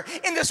picture,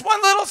 in this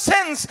one little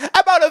sentence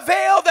about a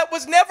veil that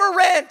was never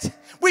rent,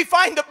 we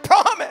find the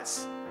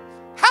promise,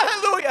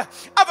 hallelujah,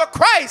 of a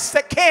Christ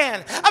that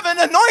can, of an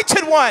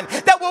anointed one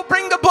that will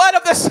bring the blood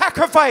of the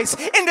sacrifice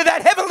into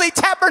that heavenly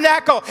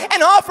tabernacle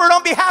and offer it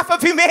on behalf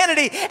of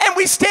humanity. And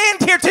we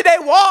stand here today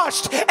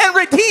washed and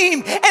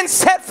redeemed and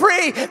set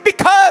free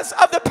because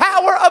of the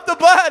power of the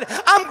blood.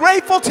 I'm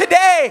grateful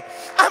today.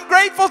 I'm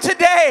grateful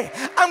today.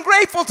 I'm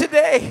grateful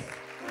today.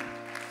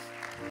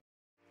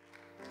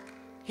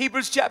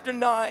 Hebrews chapter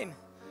 9.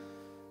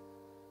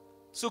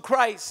 So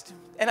Christ,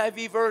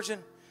 NIV version.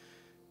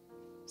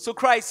 So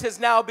Christ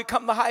has now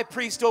become the high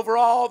priest over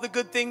all the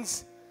good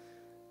things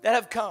that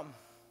have come.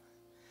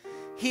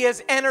 He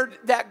has entered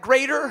that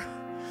greater,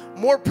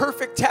 more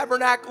perfect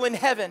tabernacle in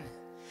heaven,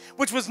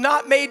 which was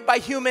not made by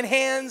human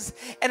hands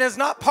and is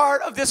not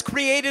part of this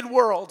created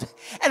world.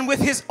 And with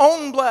his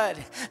own blood,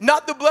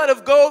 not the blood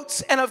of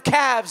goats and of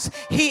calves,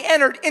 he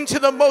entered into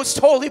the most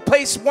holy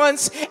place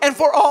once and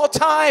for all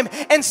time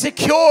and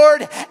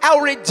secured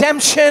our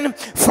redemption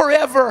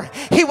forever.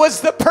 He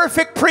was the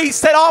perfect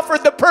priest that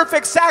offered the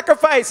perfect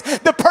sacrifice,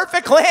 the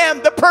perfect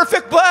lamb, the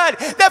perfect blood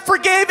that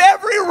forgave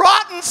every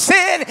rotten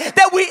sin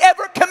that we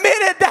ever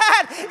committed.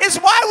 That is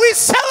why we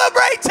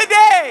celebrate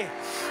today.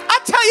 I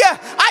tell you,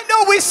 I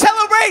know we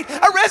celebrate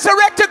a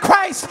resurrected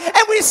Christ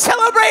and we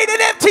celebrate an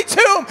empty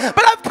tomb,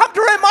 but I've come to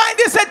remind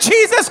us that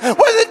Jesus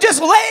wasn't just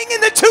laying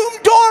in the tomb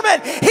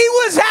dormant. He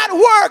was at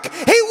work.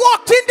 He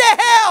walked into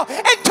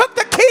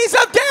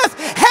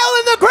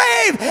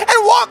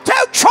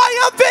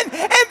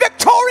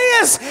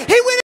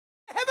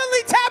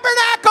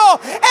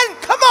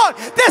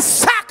The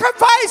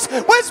sacrifice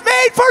was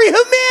made for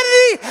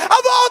humanity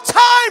of all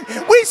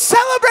time. We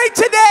celebrate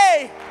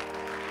today.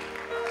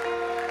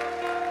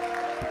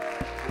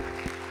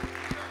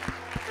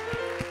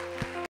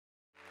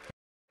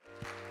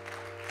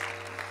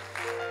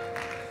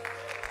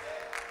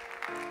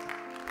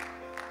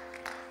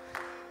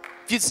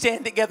 If you'd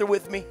stand together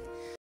with me.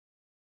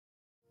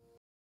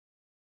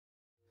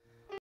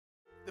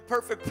 The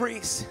perfect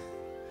priest,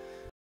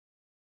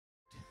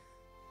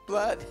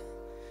 blood,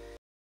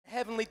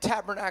 heavenly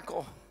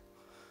tabernacle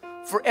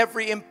for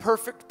every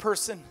imperfect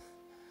person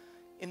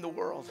in the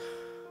world.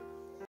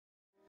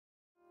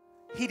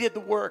 He did the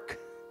work,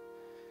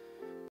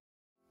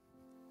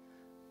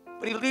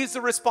 but he leaves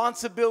the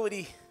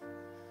responsibility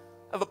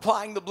of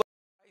applying the blood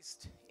of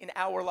Christ in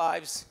our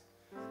lives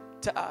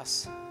to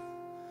us.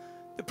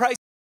 The price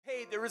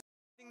paid. There is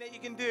nothing that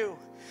you can do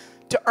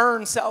to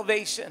earn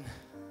salvation.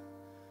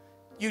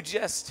 You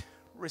just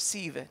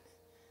receive it.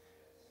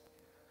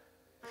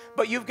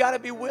 But you've got to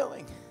be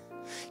willing.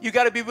 You've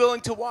got to be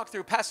willing to walk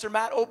through. Pastor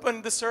Matt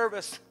opened the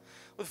service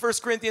with 1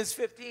 Corinthians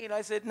 15.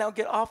 I said, now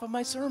get off of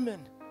my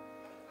sermon.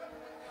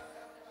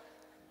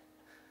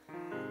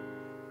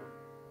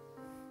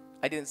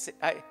 I didn't say,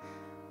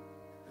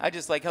 I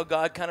just like how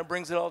God kind of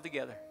brings it all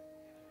together.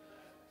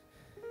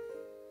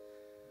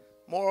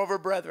 Moreover,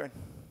 brethren,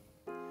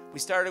 we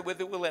started with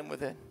it, we'll end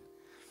with it.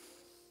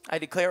 I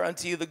declare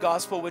unto you the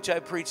gospel which I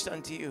preached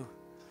unto you,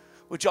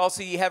 which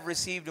also ye have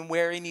received, and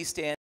wherein ye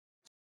stand,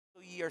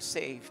 so ye are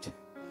saved.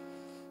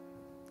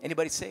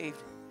 Anybody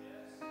saved?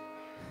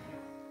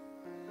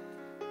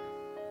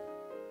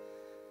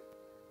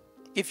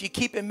 If you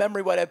keep in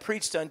memory what I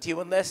preached unto you,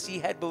 unless ye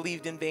had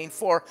believed in vain.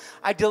 For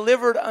I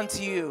delivered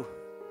unto you,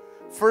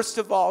 first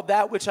of all,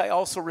 that which I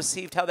also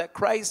received, how that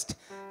Christ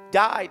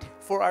died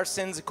for our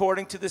sins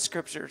according to the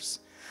scriptures,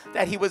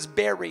 that he was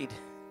buried,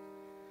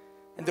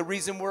 and the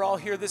reason we're all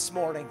here this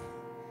morning,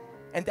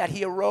 and that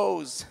he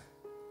arose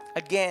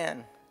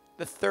again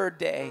the third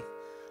day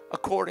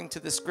according to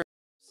the scriptures.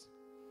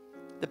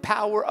 The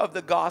power of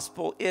the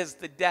gospel is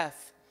the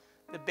death,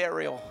 the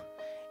burial,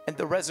 and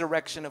the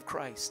resurrection of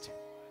Christ.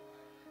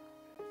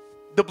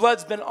 The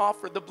blood's been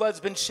offered, the blood's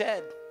been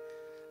shed.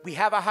 We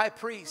have a high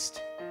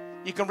priest.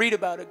 You can read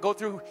about it, go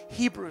through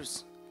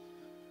Hebrews.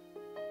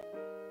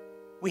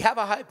 We have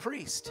a high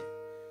priest,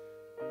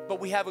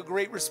 but we have a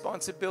great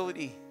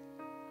responsibility.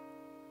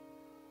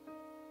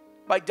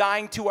 By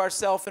dying to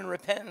ourselves in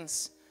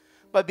repentance,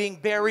 by being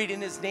buried in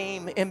his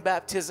name in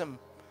baptism,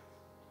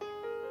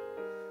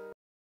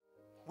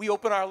 we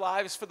open our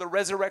lives for the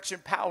resurrection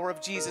power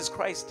of Jesus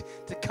Christ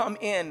to come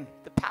in,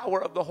 the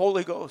power of the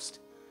Holy Ghost.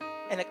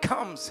 And it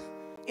comes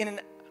in a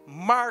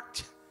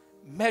marked,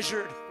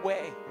 measured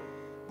way.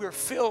 We're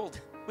filled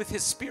with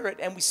his Spirit,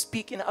 and we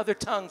speak in other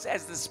tongues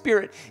as the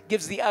Spirit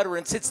gives the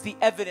utterance. It's the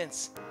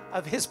evidence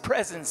of his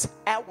presence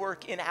at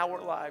work in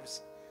our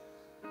lives.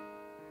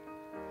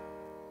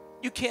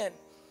 You can't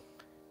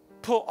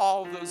pull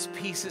all those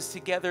pieces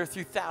together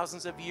through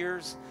thousands of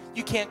years.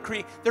 You can't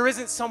create. There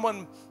isn't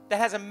someone that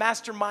has a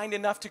mastermind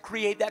enough to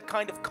create that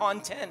kind of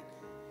content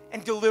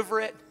and deliver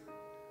it.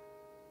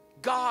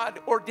 God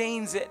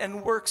ordains it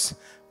and works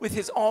with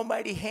his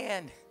almighty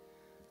hand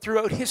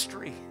throughout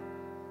history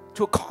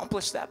to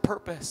accomplish that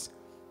purpose.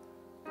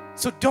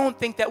 So don't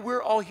think that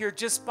we're all here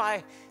just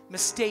by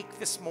mistake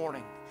this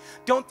morning.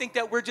 Don't think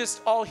that we're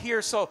just all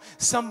here so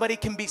somebody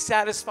can be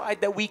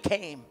satisfied that we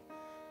came.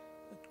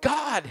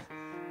 God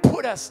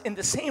put us in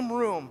the same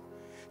room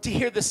to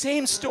hear the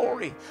same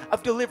story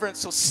of deliverance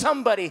so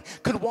somebody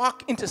could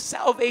walk into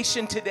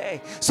salvation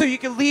today, so you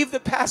can leave the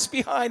past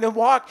behind and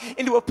walk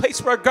into a place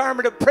where a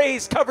garment of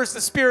praise covers the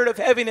spirit of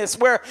heaviness,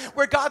 where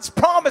God's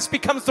promise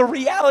becomes the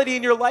reality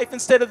in your life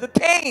instead of the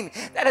pain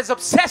that has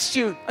obsessed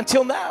you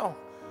until now.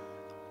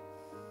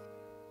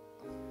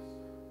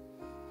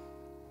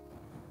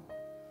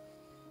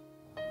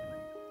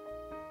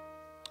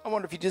 I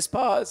wonder if you just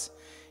pause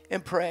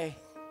and pray.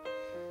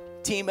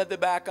 Team at the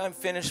back, I'm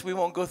finished. We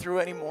won't go through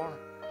anymore.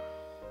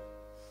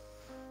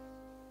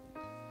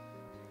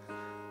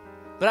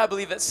 But I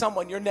believe that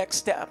someone, your next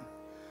step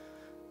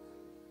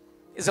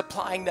is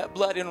applying that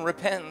blood in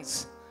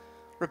repentance.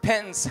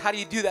 Repentance, how do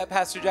you do that,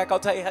 Pastor Jack? I'll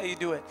tell you how you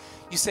do it.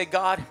 You say,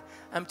 God,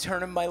 I'm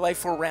turning my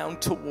life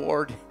around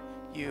toward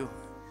you.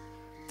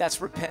 That's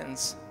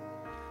repentance.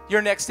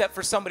 Your next step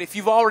for somebody, if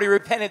you've already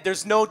repented,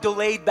 there's no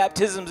delayed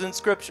baptisms in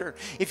Scripture.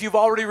 If you've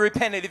already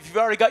repented, if you've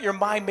already got your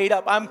mind made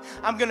up, I'm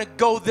going to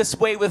go this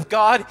way with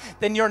God,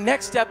 then your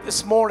next step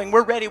this morning,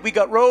 we're ready. We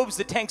got robes,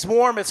 the tank's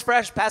warm, it's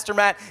fresh. Pastor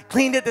Matt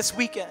cleaned it this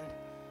weekend.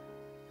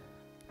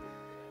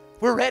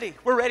 We're ready.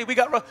 We're ready. We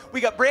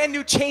got brand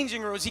new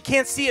changing rooms. You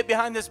can't see it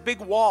behind this big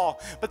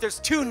wall, but there's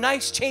 2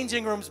 nice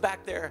changing rooms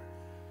back there.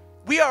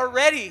 We are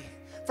ready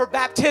for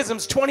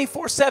baptisms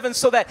 24/7,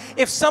 so that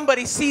if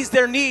somebody sees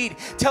their need,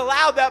 to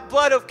allow that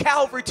blood of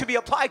Calvary to be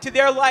applied to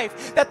their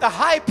life, that the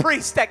high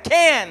priest that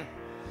can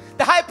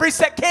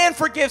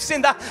forgive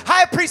sin, the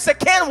high priest that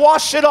can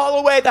wash it all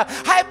away, the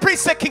high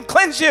priest that can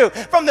cleanse you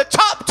from the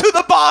top to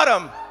the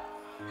bottom,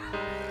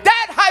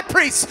 that high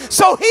priest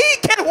so he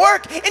can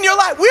work in your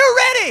life. We're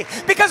ready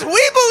because we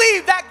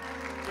believe that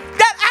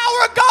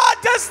our God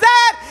does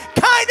that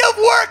kind of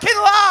work in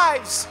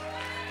lives.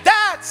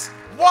 That's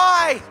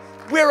why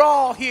we're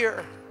all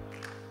here.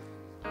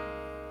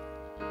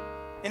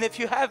 And if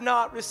you have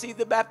not received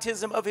the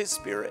baptism of his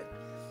Spirit,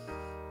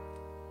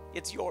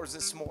 it's yours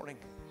this morning.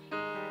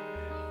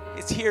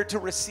 It's here to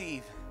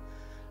receive.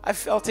 I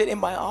felt it in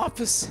my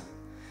office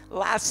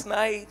last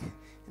night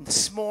and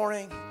this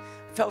morning.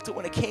 I felt it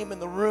when I came in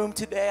the room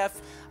today.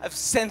 I've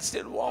sensed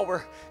it while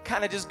we're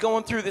kind of just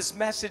going through this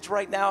message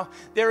right now.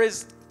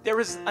 There's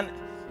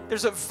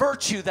a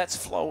virtue that's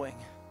flowing.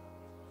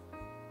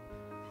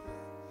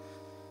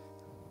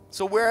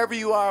 So wherever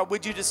you are,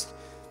 would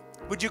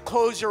you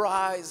close your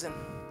eyes, and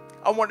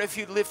I wonder if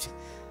you'd lift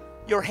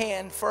your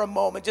hand for a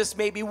moment. Just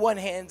maybe one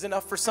hand's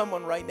enough for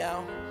someone right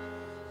now.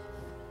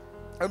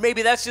 Or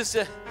maybe that's just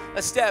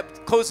a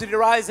step closer to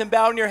your eyes and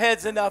bowing your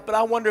heads enough. But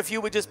I wonder if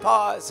you would just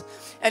pause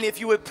and if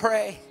you would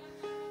pray.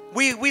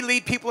 We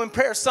lead people in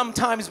prayer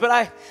sometimes, but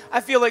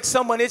I feel like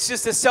it's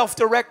just a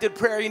self-directed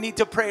prayer you need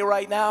to pray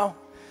right now.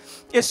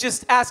 It's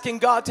just asking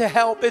God to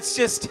help. It's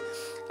just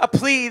a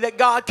plea that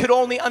God could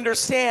only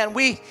understand.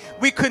 We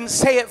couldn't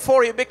say it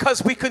for you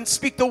because we couldn't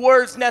speak the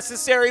words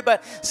necessary,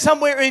 but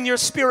somewhere in your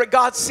spirit,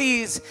 God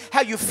sees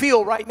how you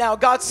feel right now.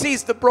 God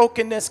sees the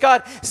brokenness.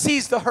 God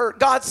sees the hurt.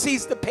 God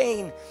sees the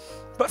pain.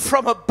 But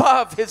from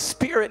above, his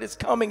Spirit is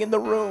coming in the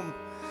room.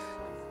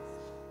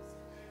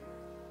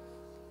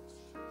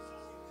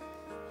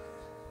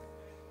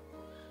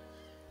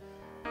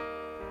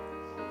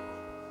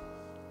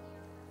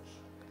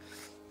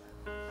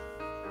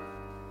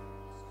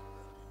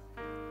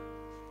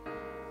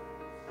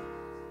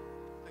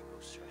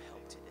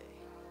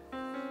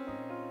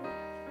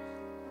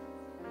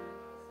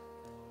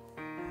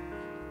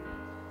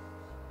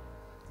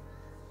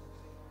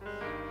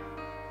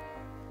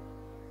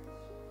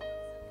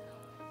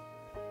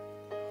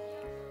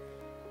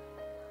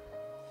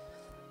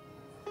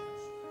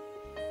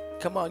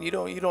 Come on, you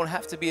don't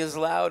have to be as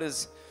loud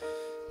as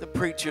the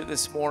preacher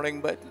this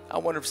morning, but I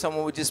wonder if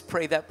someone would just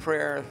pray that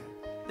prayer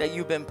that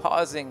you've been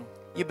pausing,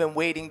 you've been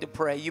waiting to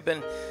pray, you've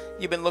been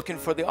looking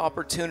for the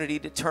opportunity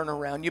to turn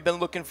around, you've been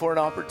looking for an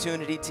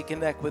opportunity to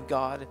connect with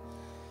God.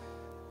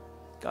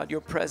 God, your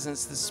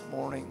presence this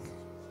morning.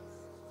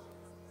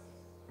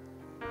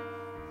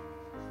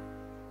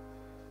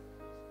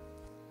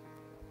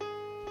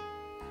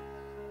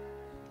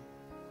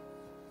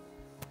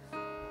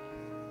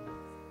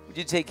 Would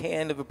you take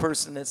hand of a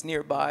person that's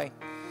nearby?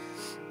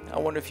 I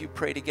wonder if you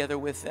pray together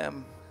with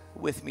them,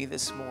 with me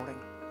this morning.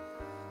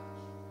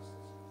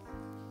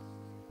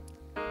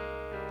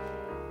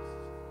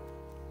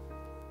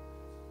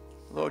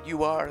 Lord,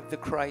 you are the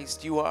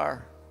Christ. You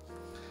are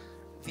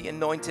the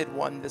anointed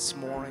one this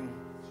morning.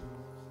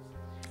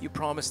 You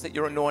promised that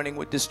your anointing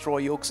would destroy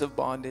yokes of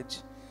bondage.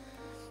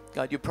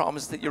 God, you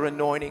promised that your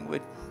anointing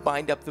would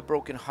bind up the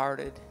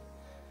brokenhearted.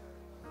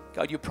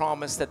 God, you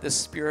promised that the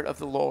Spirit of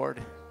the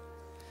Lord,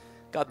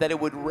 God, that it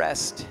would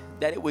rest,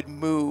 that it would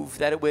move,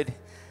 that it would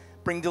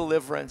bring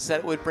deliverance, that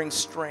it would bring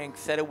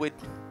strength, that it would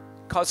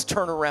cause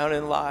turnaround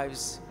in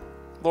lives.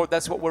 Lord,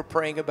 that's what we're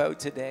praying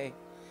about today.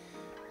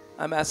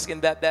 I'm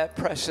asking that that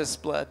precious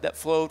blood that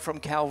flowed from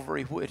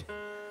Calvary would,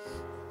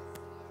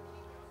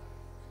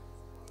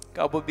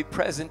 God, would be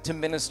present to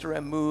minister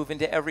and move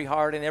into every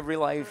heart and every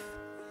life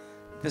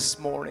this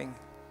morning.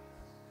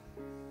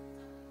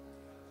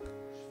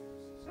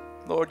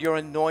 Lord, your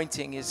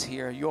anointing is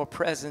here. Your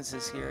presence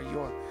is here.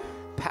 Your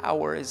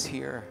power is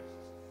here.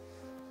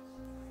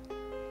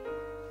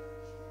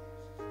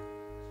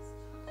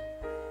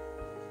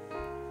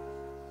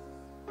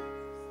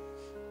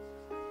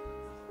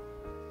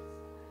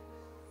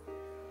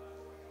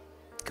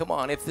 Come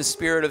on, if the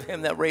Spirit of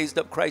him that raised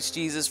up Christ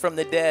Jesus from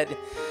the dead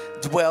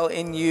dwell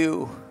in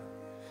you,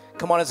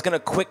 come on, it's going to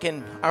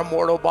quicken our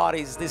mortal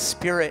bodies. This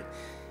Spirit,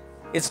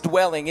 it's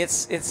dwelling,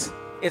 it's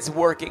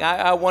working.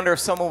 I wonder if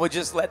someone would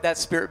just let that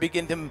Spirit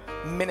begin to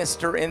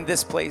minister in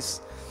this place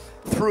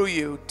through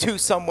you to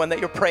someone that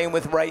you're praying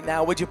with right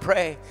now. Would you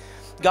pray?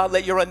 God,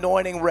 let your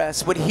anointing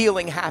rest. Would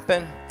healing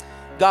happen?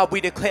 God,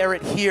 we declare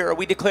it here.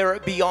 We declare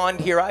it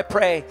beyond here. I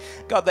pray,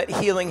 God, let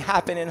healing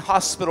happen in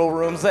hospital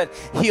rooms. Let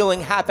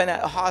healing happen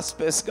at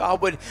hospice.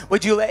 God,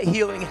 would you let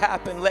healing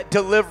happen? Let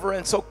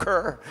deliverance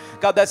occur.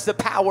 God, that's the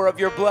power of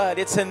your blood.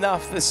 It's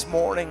enough this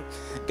morning.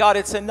 God,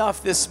 it's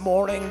enough this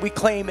morning. We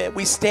claim it.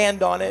 We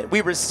stand on it.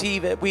 We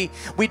receive it. We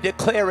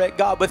declare it,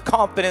 God, with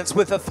confidence,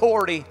 with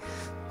authority.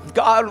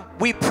 God,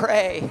 we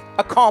pray,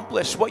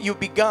 accomplish what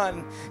you've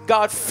begun.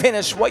 God,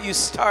 finish what you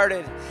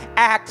started.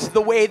 Act the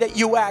way that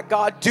you act.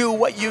 God, do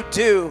what you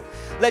do.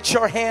 Let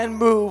your hand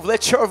move.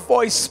 Let your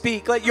voice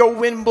speak. Let your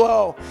wind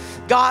blow.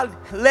 God,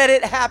 let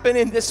it happen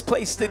in this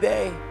place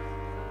today.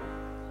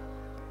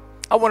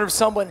 I wonder if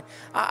someone,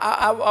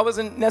 I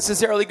wasn't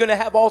necessarily going to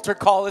have altar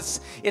call.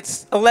 It's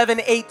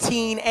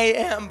 11:18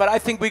 a.m., but I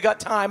think we got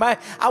time. I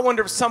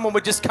wonder if someone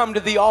would just come to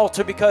the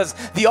altar, because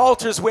the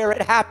altar is where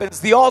it happens.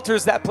 The altar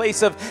is that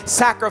place of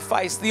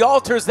sacrifice. The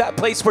altar is that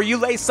place where you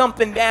lay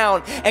something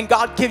down and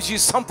God gives you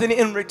something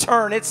in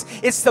return.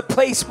 It's the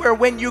place where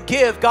when you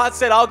give, God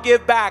said, I'll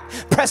give back.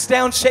 Pressed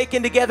down,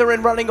 shaken together,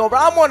 and running over.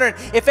 I'm wondering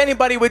if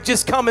anybody would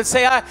just come and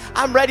say,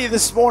 I'm ready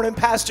this morning,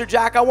 Pastor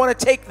Jack. I want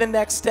to take the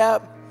next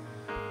step.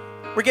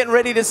 We're getting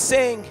ready to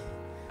sing.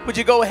 Would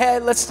you go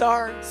ahead? Let's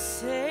start.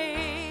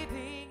 Say